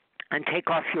and take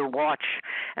off your watch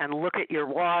and look at your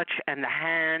watch and the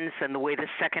hands and the way the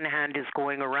second hand is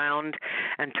going around,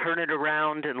 and turn it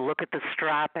around and look at the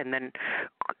strap, and then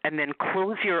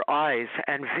close your eyes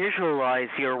and visualize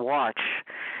your watch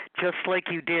just like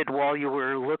you did while you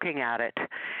were looking at it.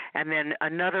 And then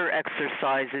another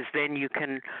exercise is then you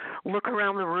can look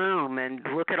around the room and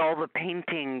look at all the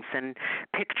paintings and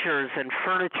pictures and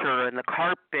furniture and the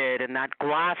carpet and that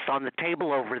glass on the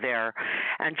table over there,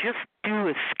 and just do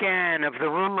a scan of the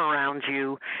room around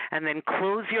you, and then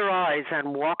close your eyes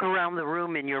and walk around the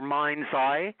room in your mind's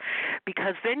eye,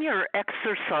 because then you're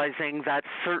exercising that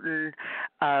certain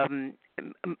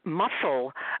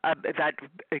muscle, that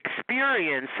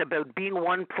experience about being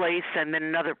one place and then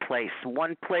another place,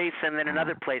 one place and then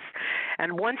another place.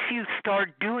 And once you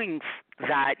start doing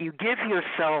that, you give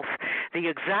yourself the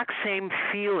exact same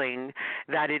feeling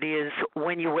that it is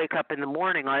when you wake up in the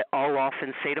morning. I'll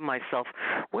often say to myself,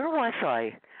 where was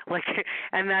I?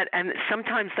 And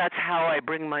sometimes that's how I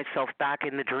bring myself back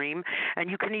in the dream. And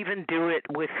you can even do it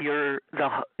with your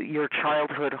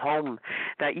childhood home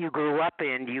that you grew up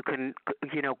in. You can,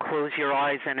 close your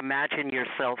eyes and imagine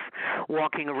yourself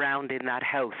walking around in that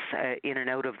house, in and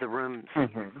out of the rooms.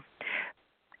 Mm-hmm.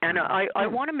 And I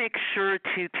want to make sure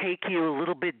to take you a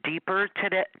little bit deeper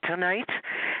tonight,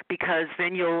 because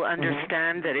then you'll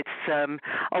understand that it's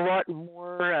a lot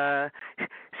more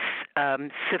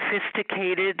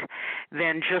sophisticated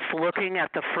than just looking at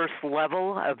the first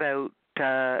level about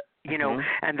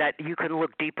and that you can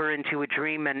look deeper into a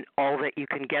dream and all that you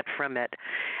can get from it.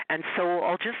 And so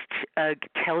I'll just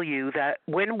tell you that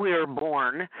when we're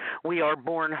born, we are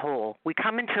born whole. We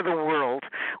come into the world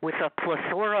with a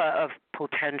plethora of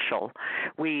potential.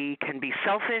 We can be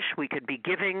selfish, we could be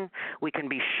giving, we can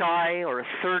be shy or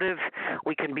assertive,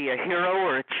 we can be a hero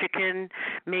or a chicken.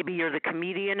 Maybe you're the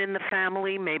comedian in the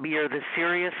family, maybe you're the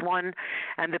serious one.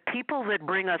 And the people that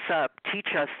bring us up teach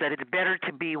us that it's better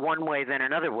to be one way than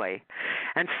another way.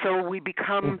 And so we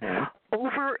become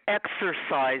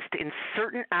over-exercised in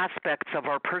certain aspects of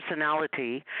our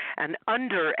personality and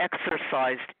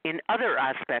under-exercised in other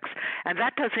aspects. And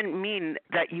that doesn't mean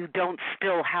that you don't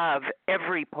still have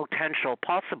every potential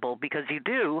possible, because you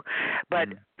do, but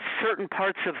certain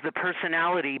parts of the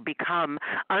personality become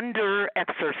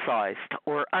under-exercised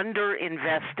or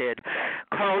under-invested.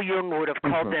 Carl Jung would have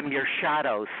called them your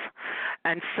shadows.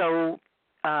 And so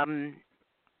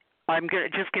I'm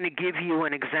just going to give you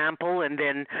an example and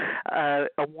then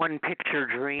a one-picture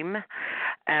dream.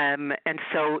 And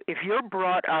so if you're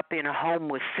brought up in a home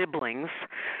with siblings,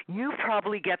 you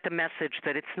probably get the message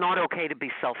that it's not okay to be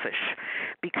selfish,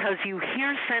 because you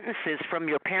hear sentences from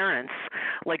your parents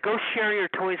like, go share your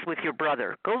toys with your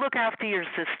brother, go look after your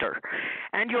sister.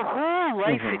 And your whole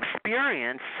life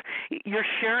experience, you're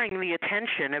sharing the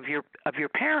attention of your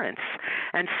parents.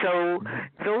 And so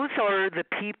those are the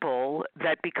people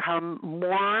that become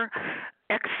more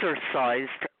exercised,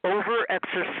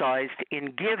 over-exercised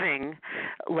in giving,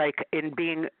 like in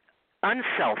being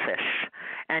unselfish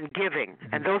and giving.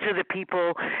 And those are the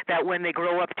people that when they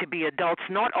grow up to be adults,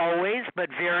 not always, but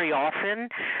very often,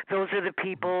 those are the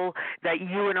people that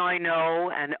you and I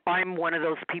know, and I'm one of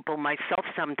those people myself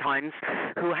sometimes,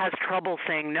 who has trouble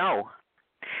saying no.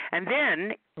 And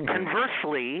then,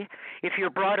 conversely, if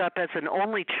you're brought up as an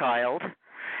only child,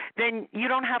 then you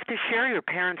don't have to share your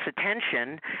parents'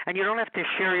 attention, and you don't have to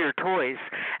share your toys,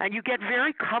 and you get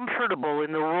very comfortable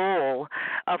in the role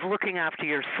of looking after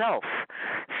yourself.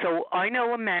 So I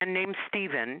know a man named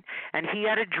Stephen, and he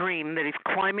had a dream that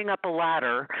he's climbing up a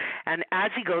ladder, and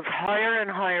as he goes higher and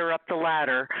higher up the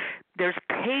ladder, there's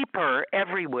paper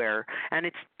everywhere, and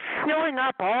it's filling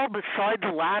up all beside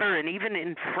the ladder and even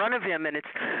in front of him, and it's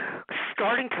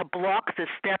starting to block the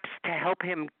steps to help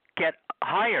him get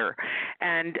higher.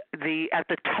 And at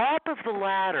the top of the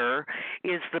ladder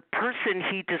is the person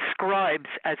he describes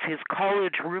as his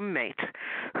college roommate,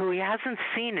 who he hasn't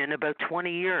seen in about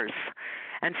 20 years.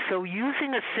 And so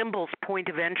using a symbol's point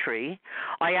of entry,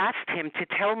 I asked him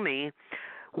to tell me,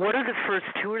 what are the first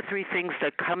 2 or 3 things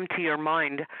that come to your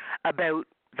mind about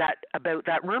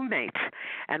that roommate?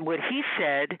 And what he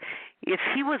said is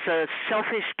he was a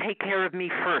selfish, take care of me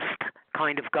first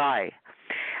kind of guy.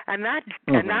 And that's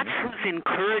who's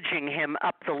encouraging him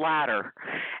up the ladder.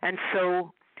 And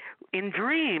so in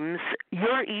dreams,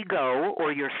 your ego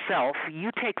or yourself,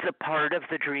 you take the part of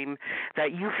the dream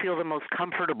that you feel the most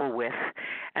comfortable with,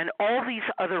 and all these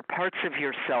other parts of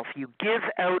yourself, you give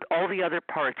out all the other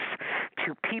parts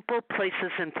to people,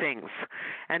 places, and things.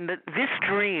 And this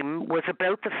dream was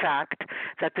about the fact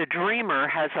that the dreamer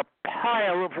has a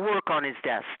pile of work on his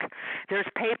desk. There's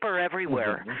paper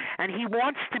everywhere, and he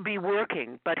wants to be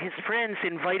working, but his friends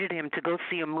invited him to go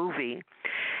see a movie.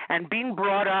 And being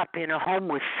brought up in a home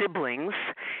with siblings,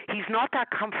 he's not that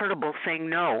comfortable saying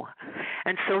no.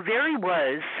 And so there he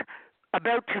was,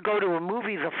 about to go to a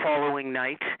movie the following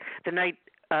night, the night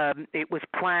it was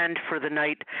planned for the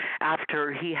night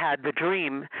after he had the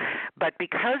dream, but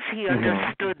because he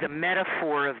understood the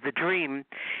metaphor of the dream,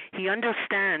 he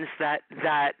understands that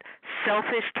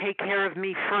selfish, take care of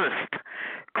me first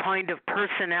kind of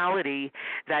personality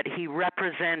that he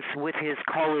represents with his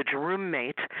college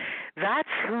roommate. That's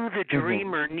who the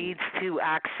dreamer needs to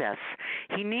access.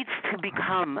 He needs to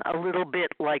become a little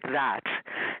bit like that,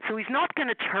 So he's not going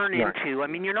to turn into, I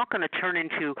mean, you're not going to turn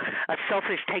into a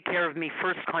selfish, take care of me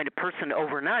first kind of person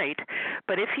overnight.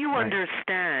 But if you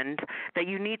understand that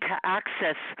you need to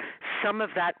access some of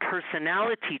that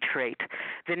personality trait,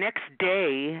 the next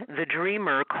day the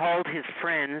dreamer called his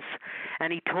friends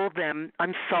and he told them,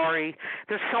 I'm sorry,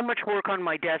 there's so much work on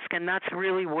my desk and that's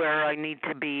really where I need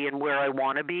to be and where I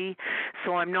want to be,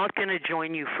 so I'm not going to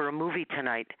join you for a movie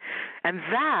tonight. And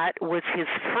that was his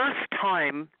first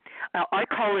time. I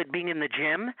call it being in the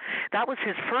gym. That was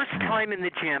his first time in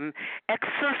the gym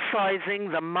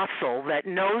exercising the muscle that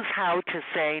knows how to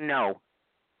say no.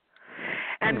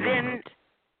 And then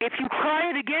if you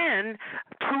try it again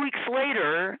 2 weeks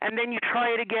later, and then you try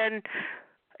it again,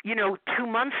 2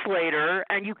 months later,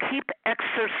 and you keep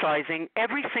exercising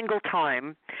every single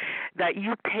time that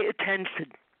you pay attention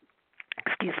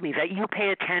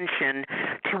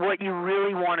to what you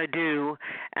really want to do,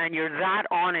 and you're that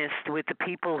honest with the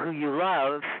people who you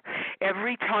love,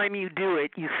 every time you do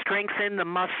it, you strengthen the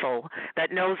muscle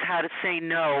that knows how to say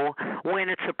no when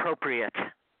it's appropriate.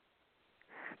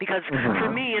 Because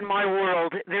for me, in my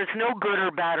world, there's no good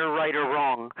or bad or right or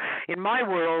wrong. In my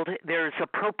world, there's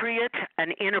appropriate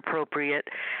and inappropriate,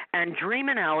 and dream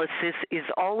analysis is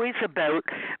always about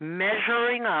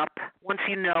measuring up. Once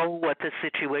you know what the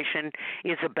situation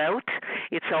is about,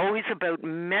 it's always about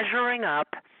measuring up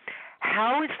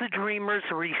how is the dreamer's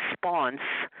response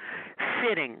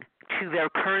fitting to their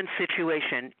current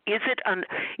situation. Is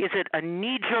it a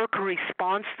knee-jerk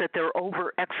response that they're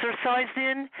over-exercised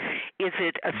in? Is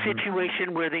it a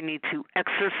situation where they need to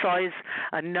exercise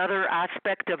another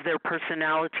aspect of their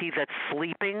personality that's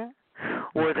sleeping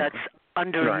or that's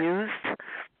underused?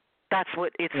 That's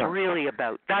what it's really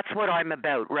about. That's what I'm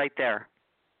about right there.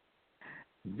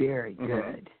 Very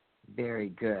good. Very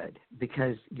good.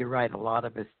 Because you're right, a lot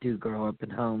of us do grow up in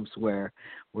homes where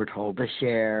we're told to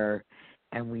share,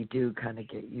 and we do kind of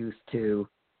get used to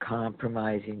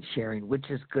compromising, sharing, which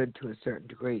is good to a certain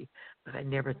degree. But I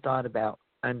never thought about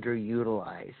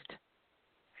underutilized.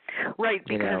 Right,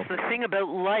 because the thing about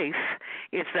life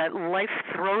is that life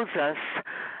throws us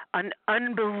an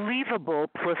unbelievable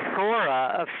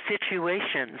plethora of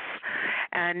situations.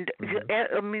 And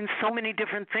I mean, so many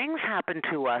different things happen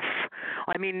to us.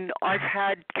 I mean, I've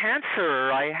had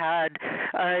cancer. I had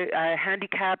a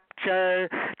handicapped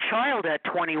child at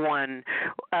 21,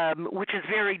 which is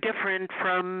very different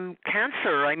from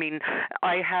cancer. I mean,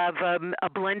 I have a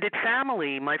blended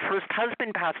family. My first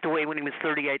husband passed away when he was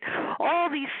 38. All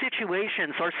these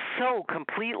situations are so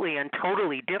completely and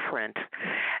totally different.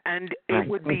 And it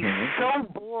would be so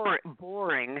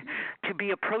boring to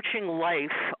be approaching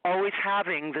life always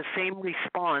having the same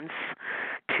response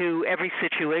to every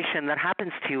situation that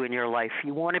happens to you in your life.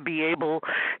 You want to be able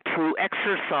to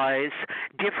exercise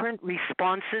different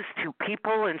responses to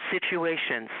people and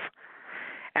situations.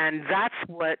 And that's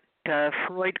what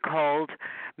Freud called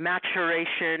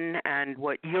maturation and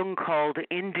what Jung called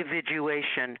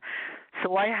individuation.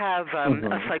 So I have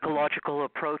a psychological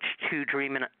approach to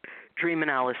dream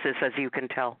analysis, as you can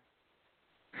tell.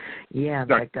 Yeah, in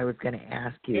fact, I was going to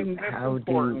ask you,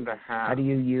 how do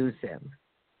you use them?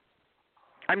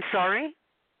 I'm sorry?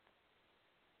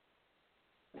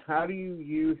 How do you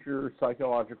use your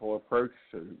psychological approach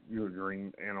to your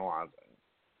dream analyzing?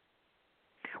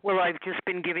 Well, I've just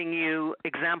been giving you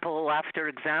example after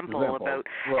example about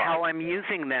how I'm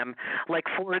using them. Like,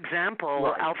 for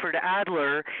example, Alfred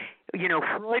Adler,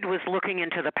 Freud was looking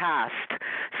into the past.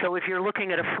 So if you're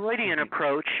looking at a Freudian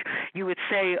approach, you would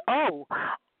say,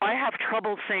 I have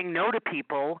trouble saying no to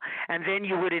people, and then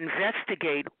you would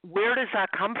investigate, where does that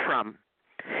come from?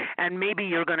 And maybe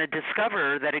you're going to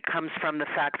discover that it comes from the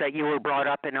fact that you were brought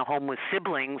up in a home with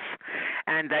siblings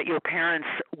and that your parents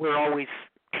were always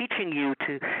teaching you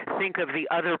to think of the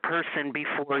other person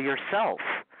before yourself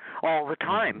all the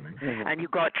time. And you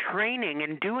got training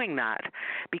in doing that,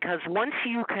 because once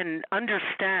you can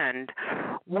understand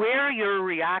where your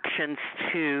reactions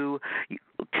to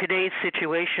today's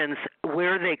situations,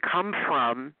 where they come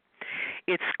from,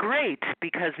 it's great,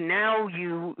 because now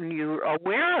you're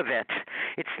aware of it.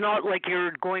 It's not like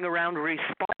you're going around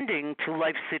responding to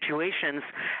life situations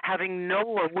having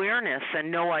no awareness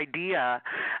and no idea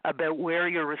about where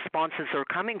your responses are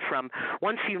coming from.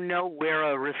 Once you know where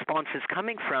a response is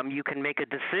coming from, you can make a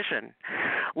decision.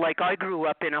 Like, I grew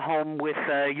up in a home with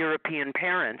European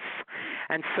parents,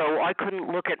 and so I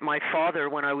couldn't look at my father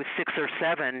when I was 6 or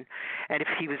 7, and if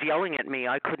he was yelling at me,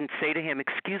 I couldn't say to him,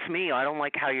 "Excuse me, I don't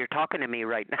like how you're talking to me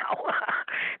right now,"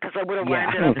 because I would have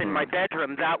landed up in my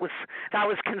bedroom. That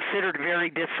was considered very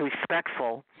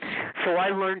disrespectful. So I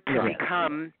learned to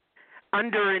become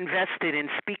underinvested in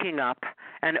speaking up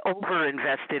and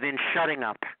over-invested in shutting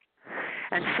up.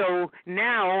 And so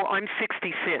now I'm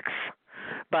 66,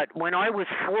 but when I was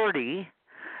 40,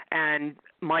 and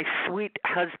my sweet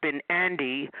husband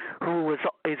Andy, who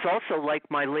is also like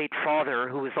my late father,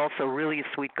 who was also really a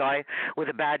sweet guy with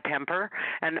a bad temper,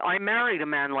 and I married a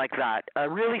man like that, a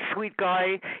really sweet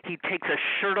guy. He takes a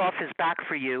shirt off his back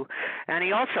for you, and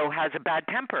he also has a bad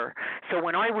temper. So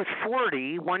when I was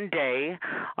 40, one day,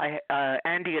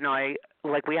 Andy and I,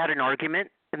 like, we had an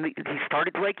argument. And he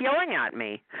started like yelling at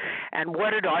me. And what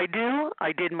did I do?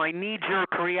 I did my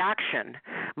knee-jerk reaction,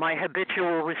 my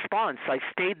habitual response. I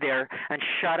stayed there and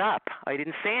shut up. I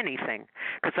didn't say anything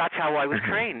because that's how I was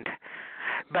trained.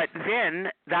 But then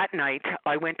that night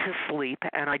I went to sleep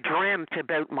and I dreamt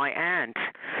about my aunt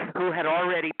who had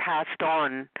already passed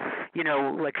on,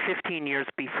 like 15 years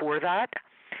before that.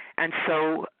 And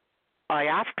so I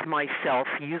asked myself,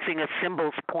 using a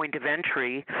symbol's point of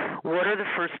entry, what are the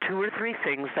first 2 or 3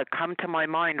 things that come to my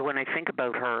mind when I think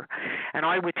about her? And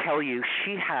I would tell you,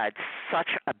 she had such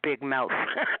a big mouth.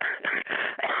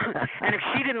 And if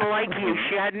she didn't like you,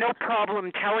 she had no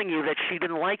problem telling you that she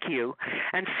didn't like you.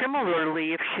 And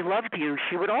similarly, if she loved you,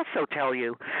 she would also tell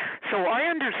you. So I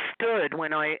understood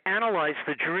when I analyzed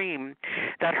the dream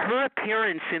that her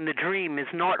appearance in the dream is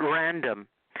not random.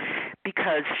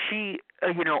 Because she,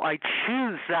 I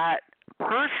choose that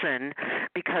person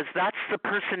because that's the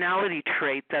personality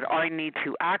trait that I need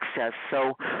to access.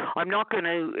 So I'm not going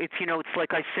to, it's like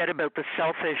I said about the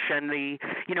selfish and the,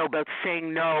 about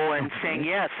saying no and saying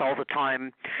yes all the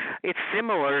time. It's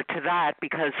similar to that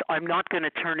because I'm not going to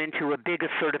turn into a big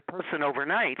assertive person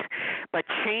overnight, but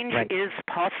change is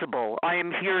possible. I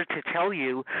am here to tell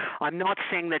you, I'm not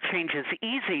saying that change is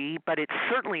easy, but it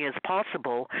certainly is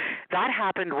possible. That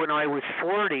happened when I was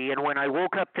 40, and when I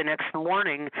woke up the next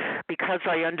morning, because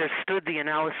I understood the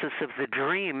analysis of the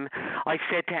dream, I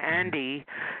said to Andy,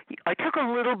 I took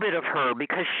a little bit of her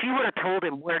because she would have told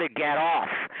him where to get off,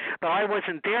 but I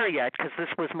wasn't there yet because this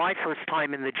was my first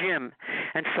time in the gym.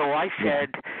 And so I said,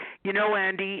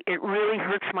 Andy, it really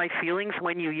hurts my feelings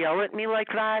when you yell at me like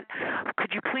that.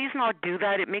 Could you please not do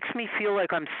that? It makes me feel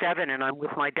like I'm 7 and I'm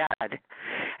with my dad.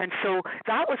 And so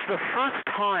that was the first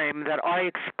time that I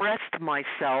expressed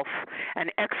myself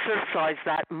and exercised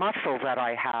that muscle that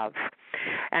I have.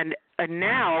 And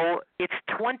now it's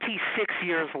 26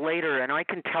 years later, and I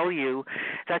can tell you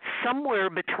that somewhere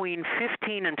between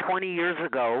 15 and 20 years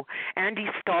ago, Andy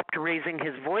stopped raising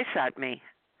his voice at me.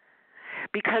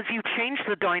 Because you change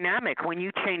the dynamic. When you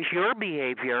change your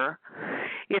behavior,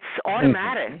 it's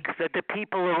automatic that the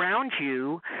people around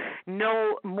you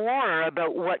know more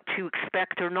about what to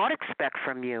expect or not expect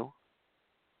from you.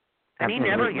 And he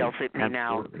never yells at me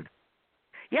now.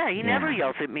 Yeah, he never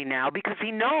yells at me now because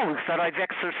he knows that I've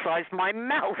exercised my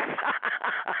mouth.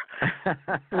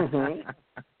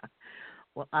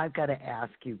 Well, I've got to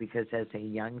ask you because as a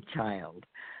young child,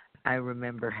 I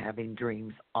remember having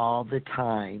dreams all the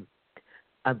time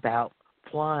about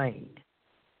flying,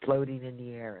 floating in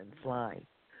the air and flying.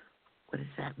 What does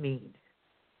that mean?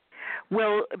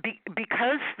 Well,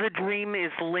 because the dream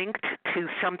is linked to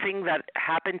something that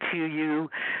happened to you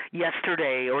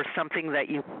yesterday or something that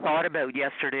you thought about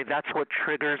yesterday, that's what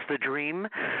triggers the dream.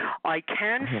 I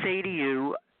can say to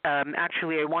you,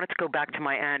 actually, I wanted to go back to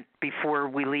my aunt before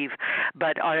we leave,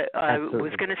 but I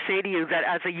was going to say to you that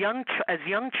as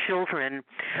young children,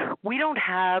 we don't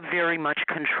have very much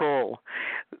control.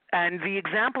 And the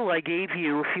example I gave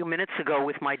you a few minutes ago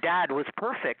with my dad was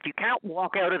perfect. You can't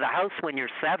walk out of the house when you're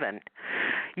 7.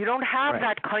 You don't have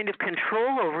that kind of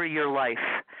control over your life.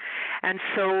 And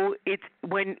so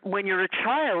when you're a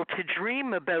child, to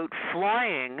dream about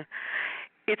flying,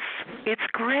 it's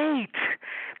great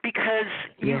because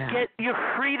you get your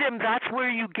freedom. That's where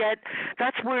you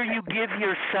give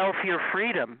yourself your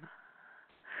freedom.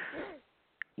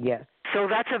 Yes. So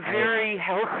that's a very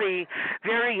healthy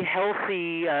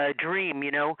dream,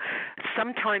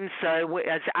 Sometimes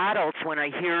as adults, when I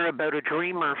hear about a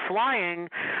dreamer flying,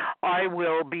 I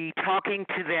will be talking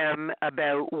to them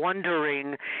about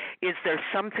wondering, is there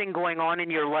something going on in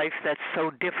your life that's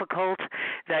so difficult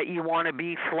that you want to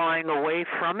be flying away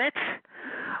from it?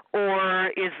 Or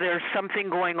is there something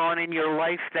going on in your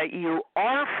life that you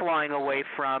are flying away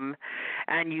from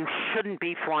and you shouldn't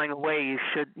be flying away?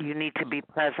 You need to be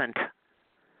present.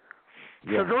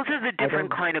 So those are the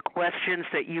different kind of questions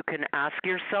that you can ask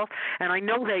yourself. And I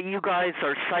know that you guys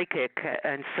are psychic,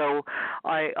 and so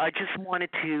I just wanted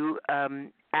to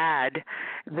add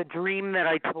the dream that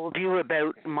I told you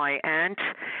about my aunt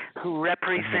who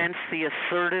represents the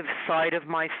assertive side of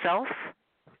myself.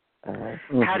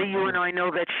 How do you and I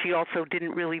know that she also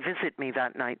didn't really visit me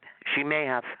that night? She may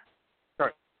have.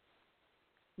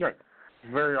 Right.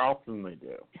 Very often they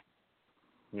do.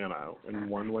 In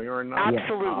one way or another.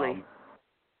 Absolutely.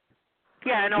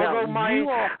 Yeah, and although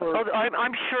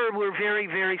I'm sure we're very,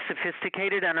 very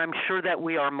sophisticated, and I'm sure that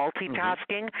we are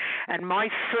multitasking, and my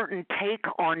certain take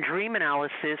on dream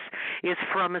analysis is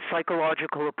from a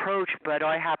psychological approach, but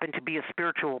I happen to be a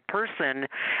spiritual person,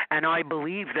 and I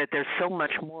believe that there's so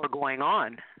much more going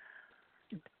on.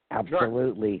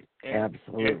 Absolutely.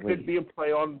 Absolutely. It could be a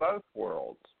play on both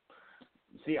worlds.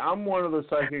 See, I'm one of the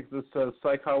psychics that says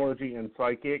psychology and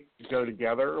psychic go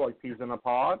together like peas in a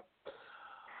pod.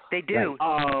 They do.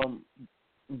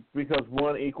 Because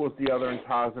one equals the other and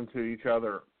ties into each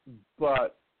other.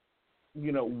 But,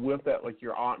 with that, like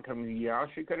your aunt coming,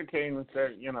 she could have came and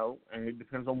said, and it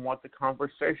depends on what the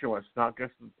conversation was. It's not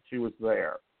just that she was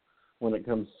there when it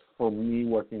comes for me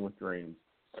working with dreams.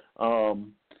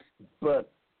 But,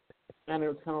 and it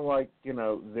was kind of like,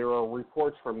 there are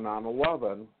reports from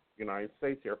 9/11, United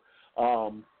States here,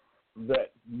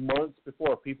 that months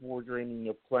before people were dreaming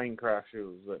of plane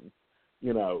crashes and,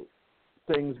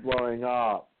 things blowing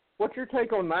up. What's your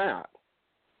take on that?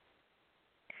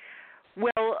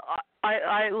 Well,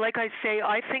 I like I say,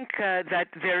 I think that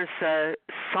there's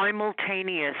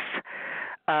simultaneous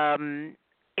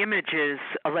images.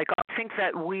 Like, I think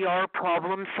that we are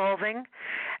problem solving,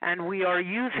 and we are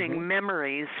using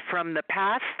memories from the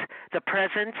past, the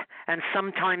present, and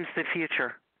sometimes the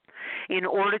future in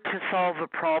order to solve a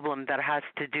problem that has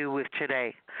to do with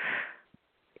today.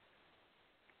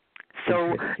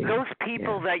 So those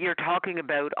people that you're talking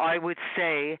about, I would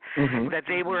say that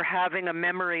they were having a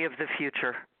memory of the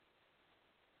future.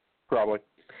 Probably.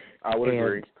 I would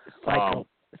agree.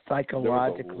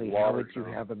 Psychologically, how would you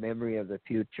have a memory of the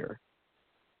future?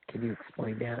 Can you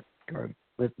explain that to our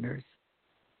listeners?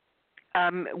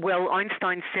 Well,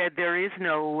 Einstein said there is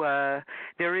no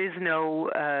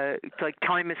like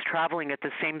time is traveling at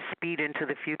the same speed into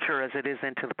the future as it is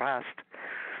into the past.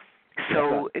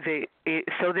 So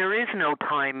so there is no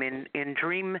time in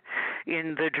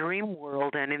the dream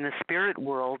world and in the spirit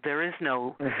world. There is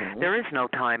no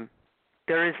time.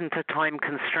 There isn't a time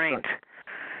constraint.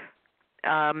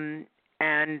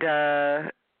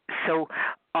 So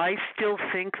I still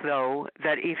think, though,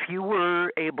 that if you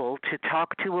were able to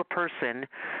talk to a person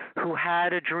who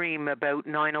had a dream about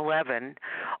 9/11,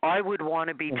 I would want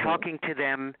to be talking to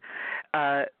them,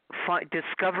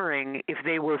 discovering if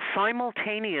they were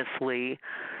simultaneously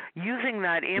using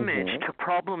that image to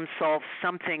problem solve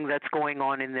something that's going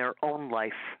on in their own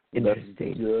life. That's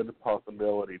a good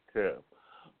possibility, too.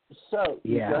 So,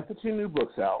 you've got the 2 new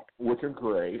books out, which are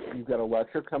great. You've got a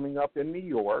lecture coming up in New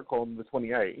York on the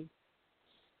 28th.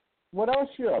 What else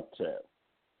are you up to?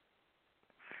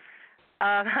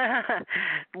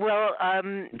 Well,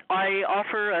 I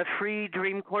offer a free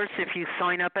dream course if you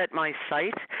sign up at my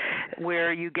site,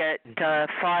 where you get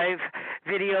 5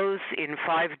 videos in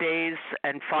 5 days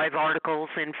and 5 articles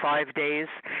in 5 days,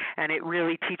 and it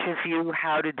really teaches you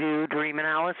how to do dream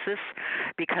analysis,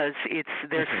 because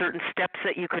there's certain steps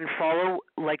that you can follow,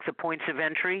 like the points of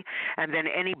entry, and then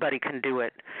anybody can do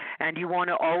it. And you want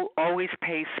to always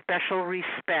pay special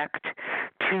respect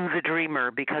to the dreamer,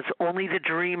 because only the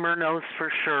dreamer knows for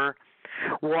sure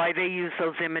why they use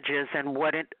those images and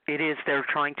what it is they're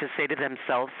trying to say to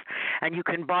themselves. And you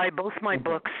can buy both my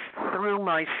books through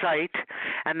my site,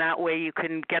 and that way you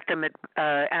can get them at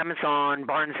Amazon,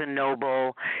 Barnes &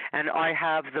 Noble, and I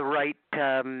have the right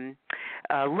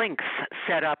links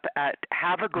set up at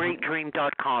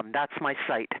haveagreatdream.com. That's my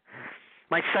site.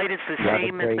 My site is the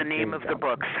same as the name of the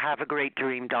books,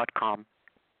 haveagreatdream.com.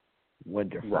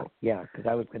 Wonderful. Right. Yeah, because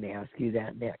I was going to ask you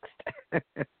that next.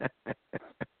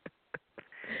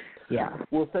 Yeah.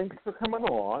 Well, thanks for coming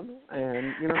on,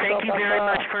 and thank you very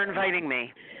much for inviting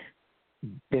me.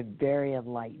 Been very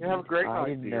enlightening. Have a great night, I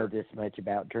didn't know this much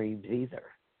about dreams either.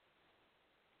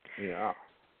 Yeah.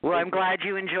 Well, I'm glad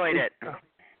you enjoyed it.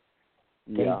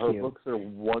 Yeah, her books are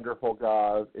wonderful,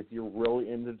 guys. If you're really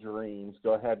into dreams,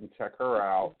 go ahead and check her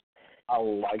out. I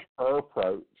like her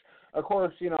approach. Of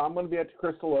course, I'm going to be at the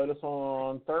Crystal Lotus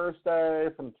on Thursday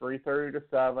from 3:30 to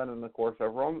 7, and of course,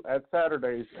 over at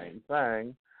Saturday, same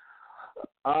thing.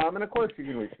 And of course, you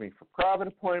can reach me for private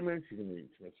appointments. You can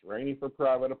reach Miss Rainey for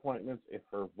private appointments if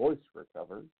her voice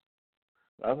recovers.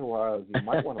 Otherwise, you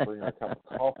might want to bring her a cup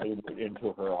of coffee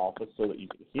into her office so that you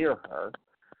can hear her.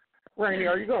 Rainey,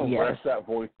 are you going to rest that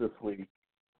voice this week?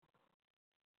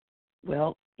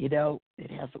 Well, it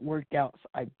hasn't worked out.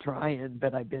 I'm trying,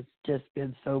 but I've just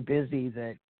been so busy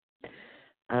that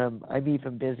I'm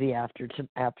even busy after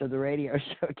the radio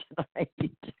show tonight.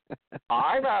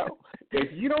 I know.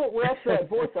 If you don't rest that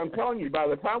voice, I'm telling you, by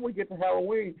the time we get to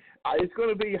Halloween, it's going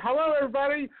to be, hello,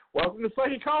 everybody. Welcome to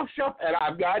Psychic Call Show, and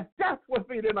I've got Death with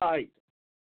me tonight.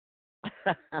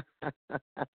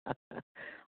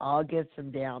 I'll get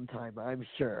some downtime, I'm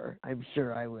sure. I'm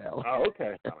sure I will. Oh,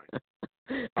 okay. All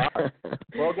right.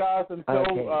 Well, guys,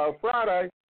 until Friday,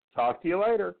 talk to you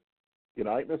later. Good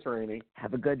night, Miss Rainey.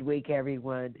 Have a good week,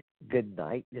 everyone. Good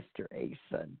night, Mr.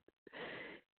 Asen.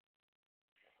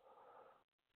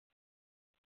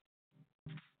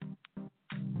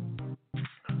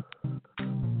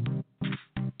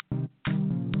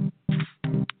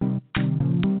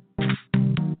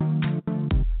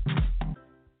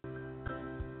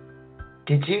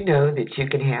 Did you know that you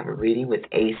can have a reading with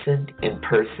Asen in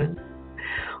person?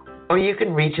 Or you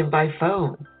can reach him by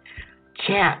phone,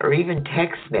 chat, or even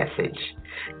text message.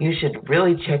 You should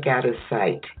really check out his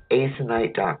site,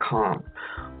 asenite.com,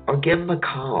 or give him a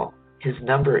call. His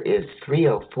number is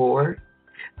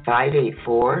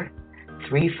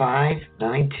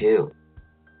 304-584-3592.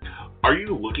 Are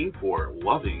you looking for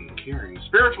loving, caring,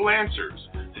 spiritual answers?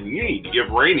 Then you need to give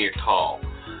Rainey a call.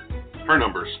 Her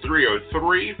number is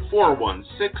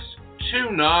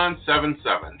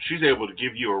 303-416-2977. She's able to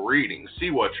give you a reading,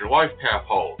 see what your life path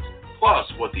holds, plus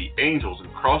what the angels and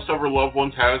crossover loved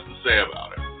ones has to say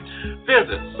about it.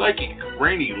 Visit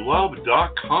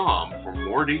PsychicRaineylove.com for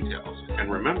more details.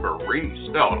 And remember, Rainey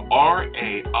spelled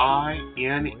R-A-I-N-E.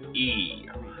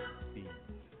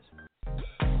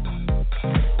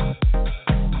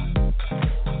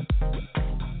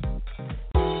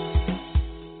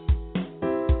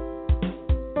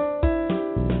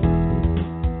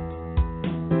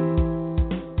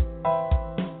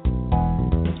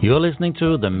 You're listening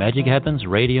to the Magic Happens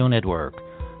Radio Network,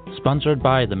 sponsored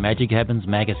by the Magic Happens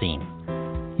magazine.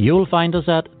 You'll find us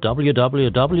at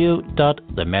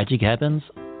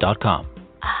www.themagichappens.com.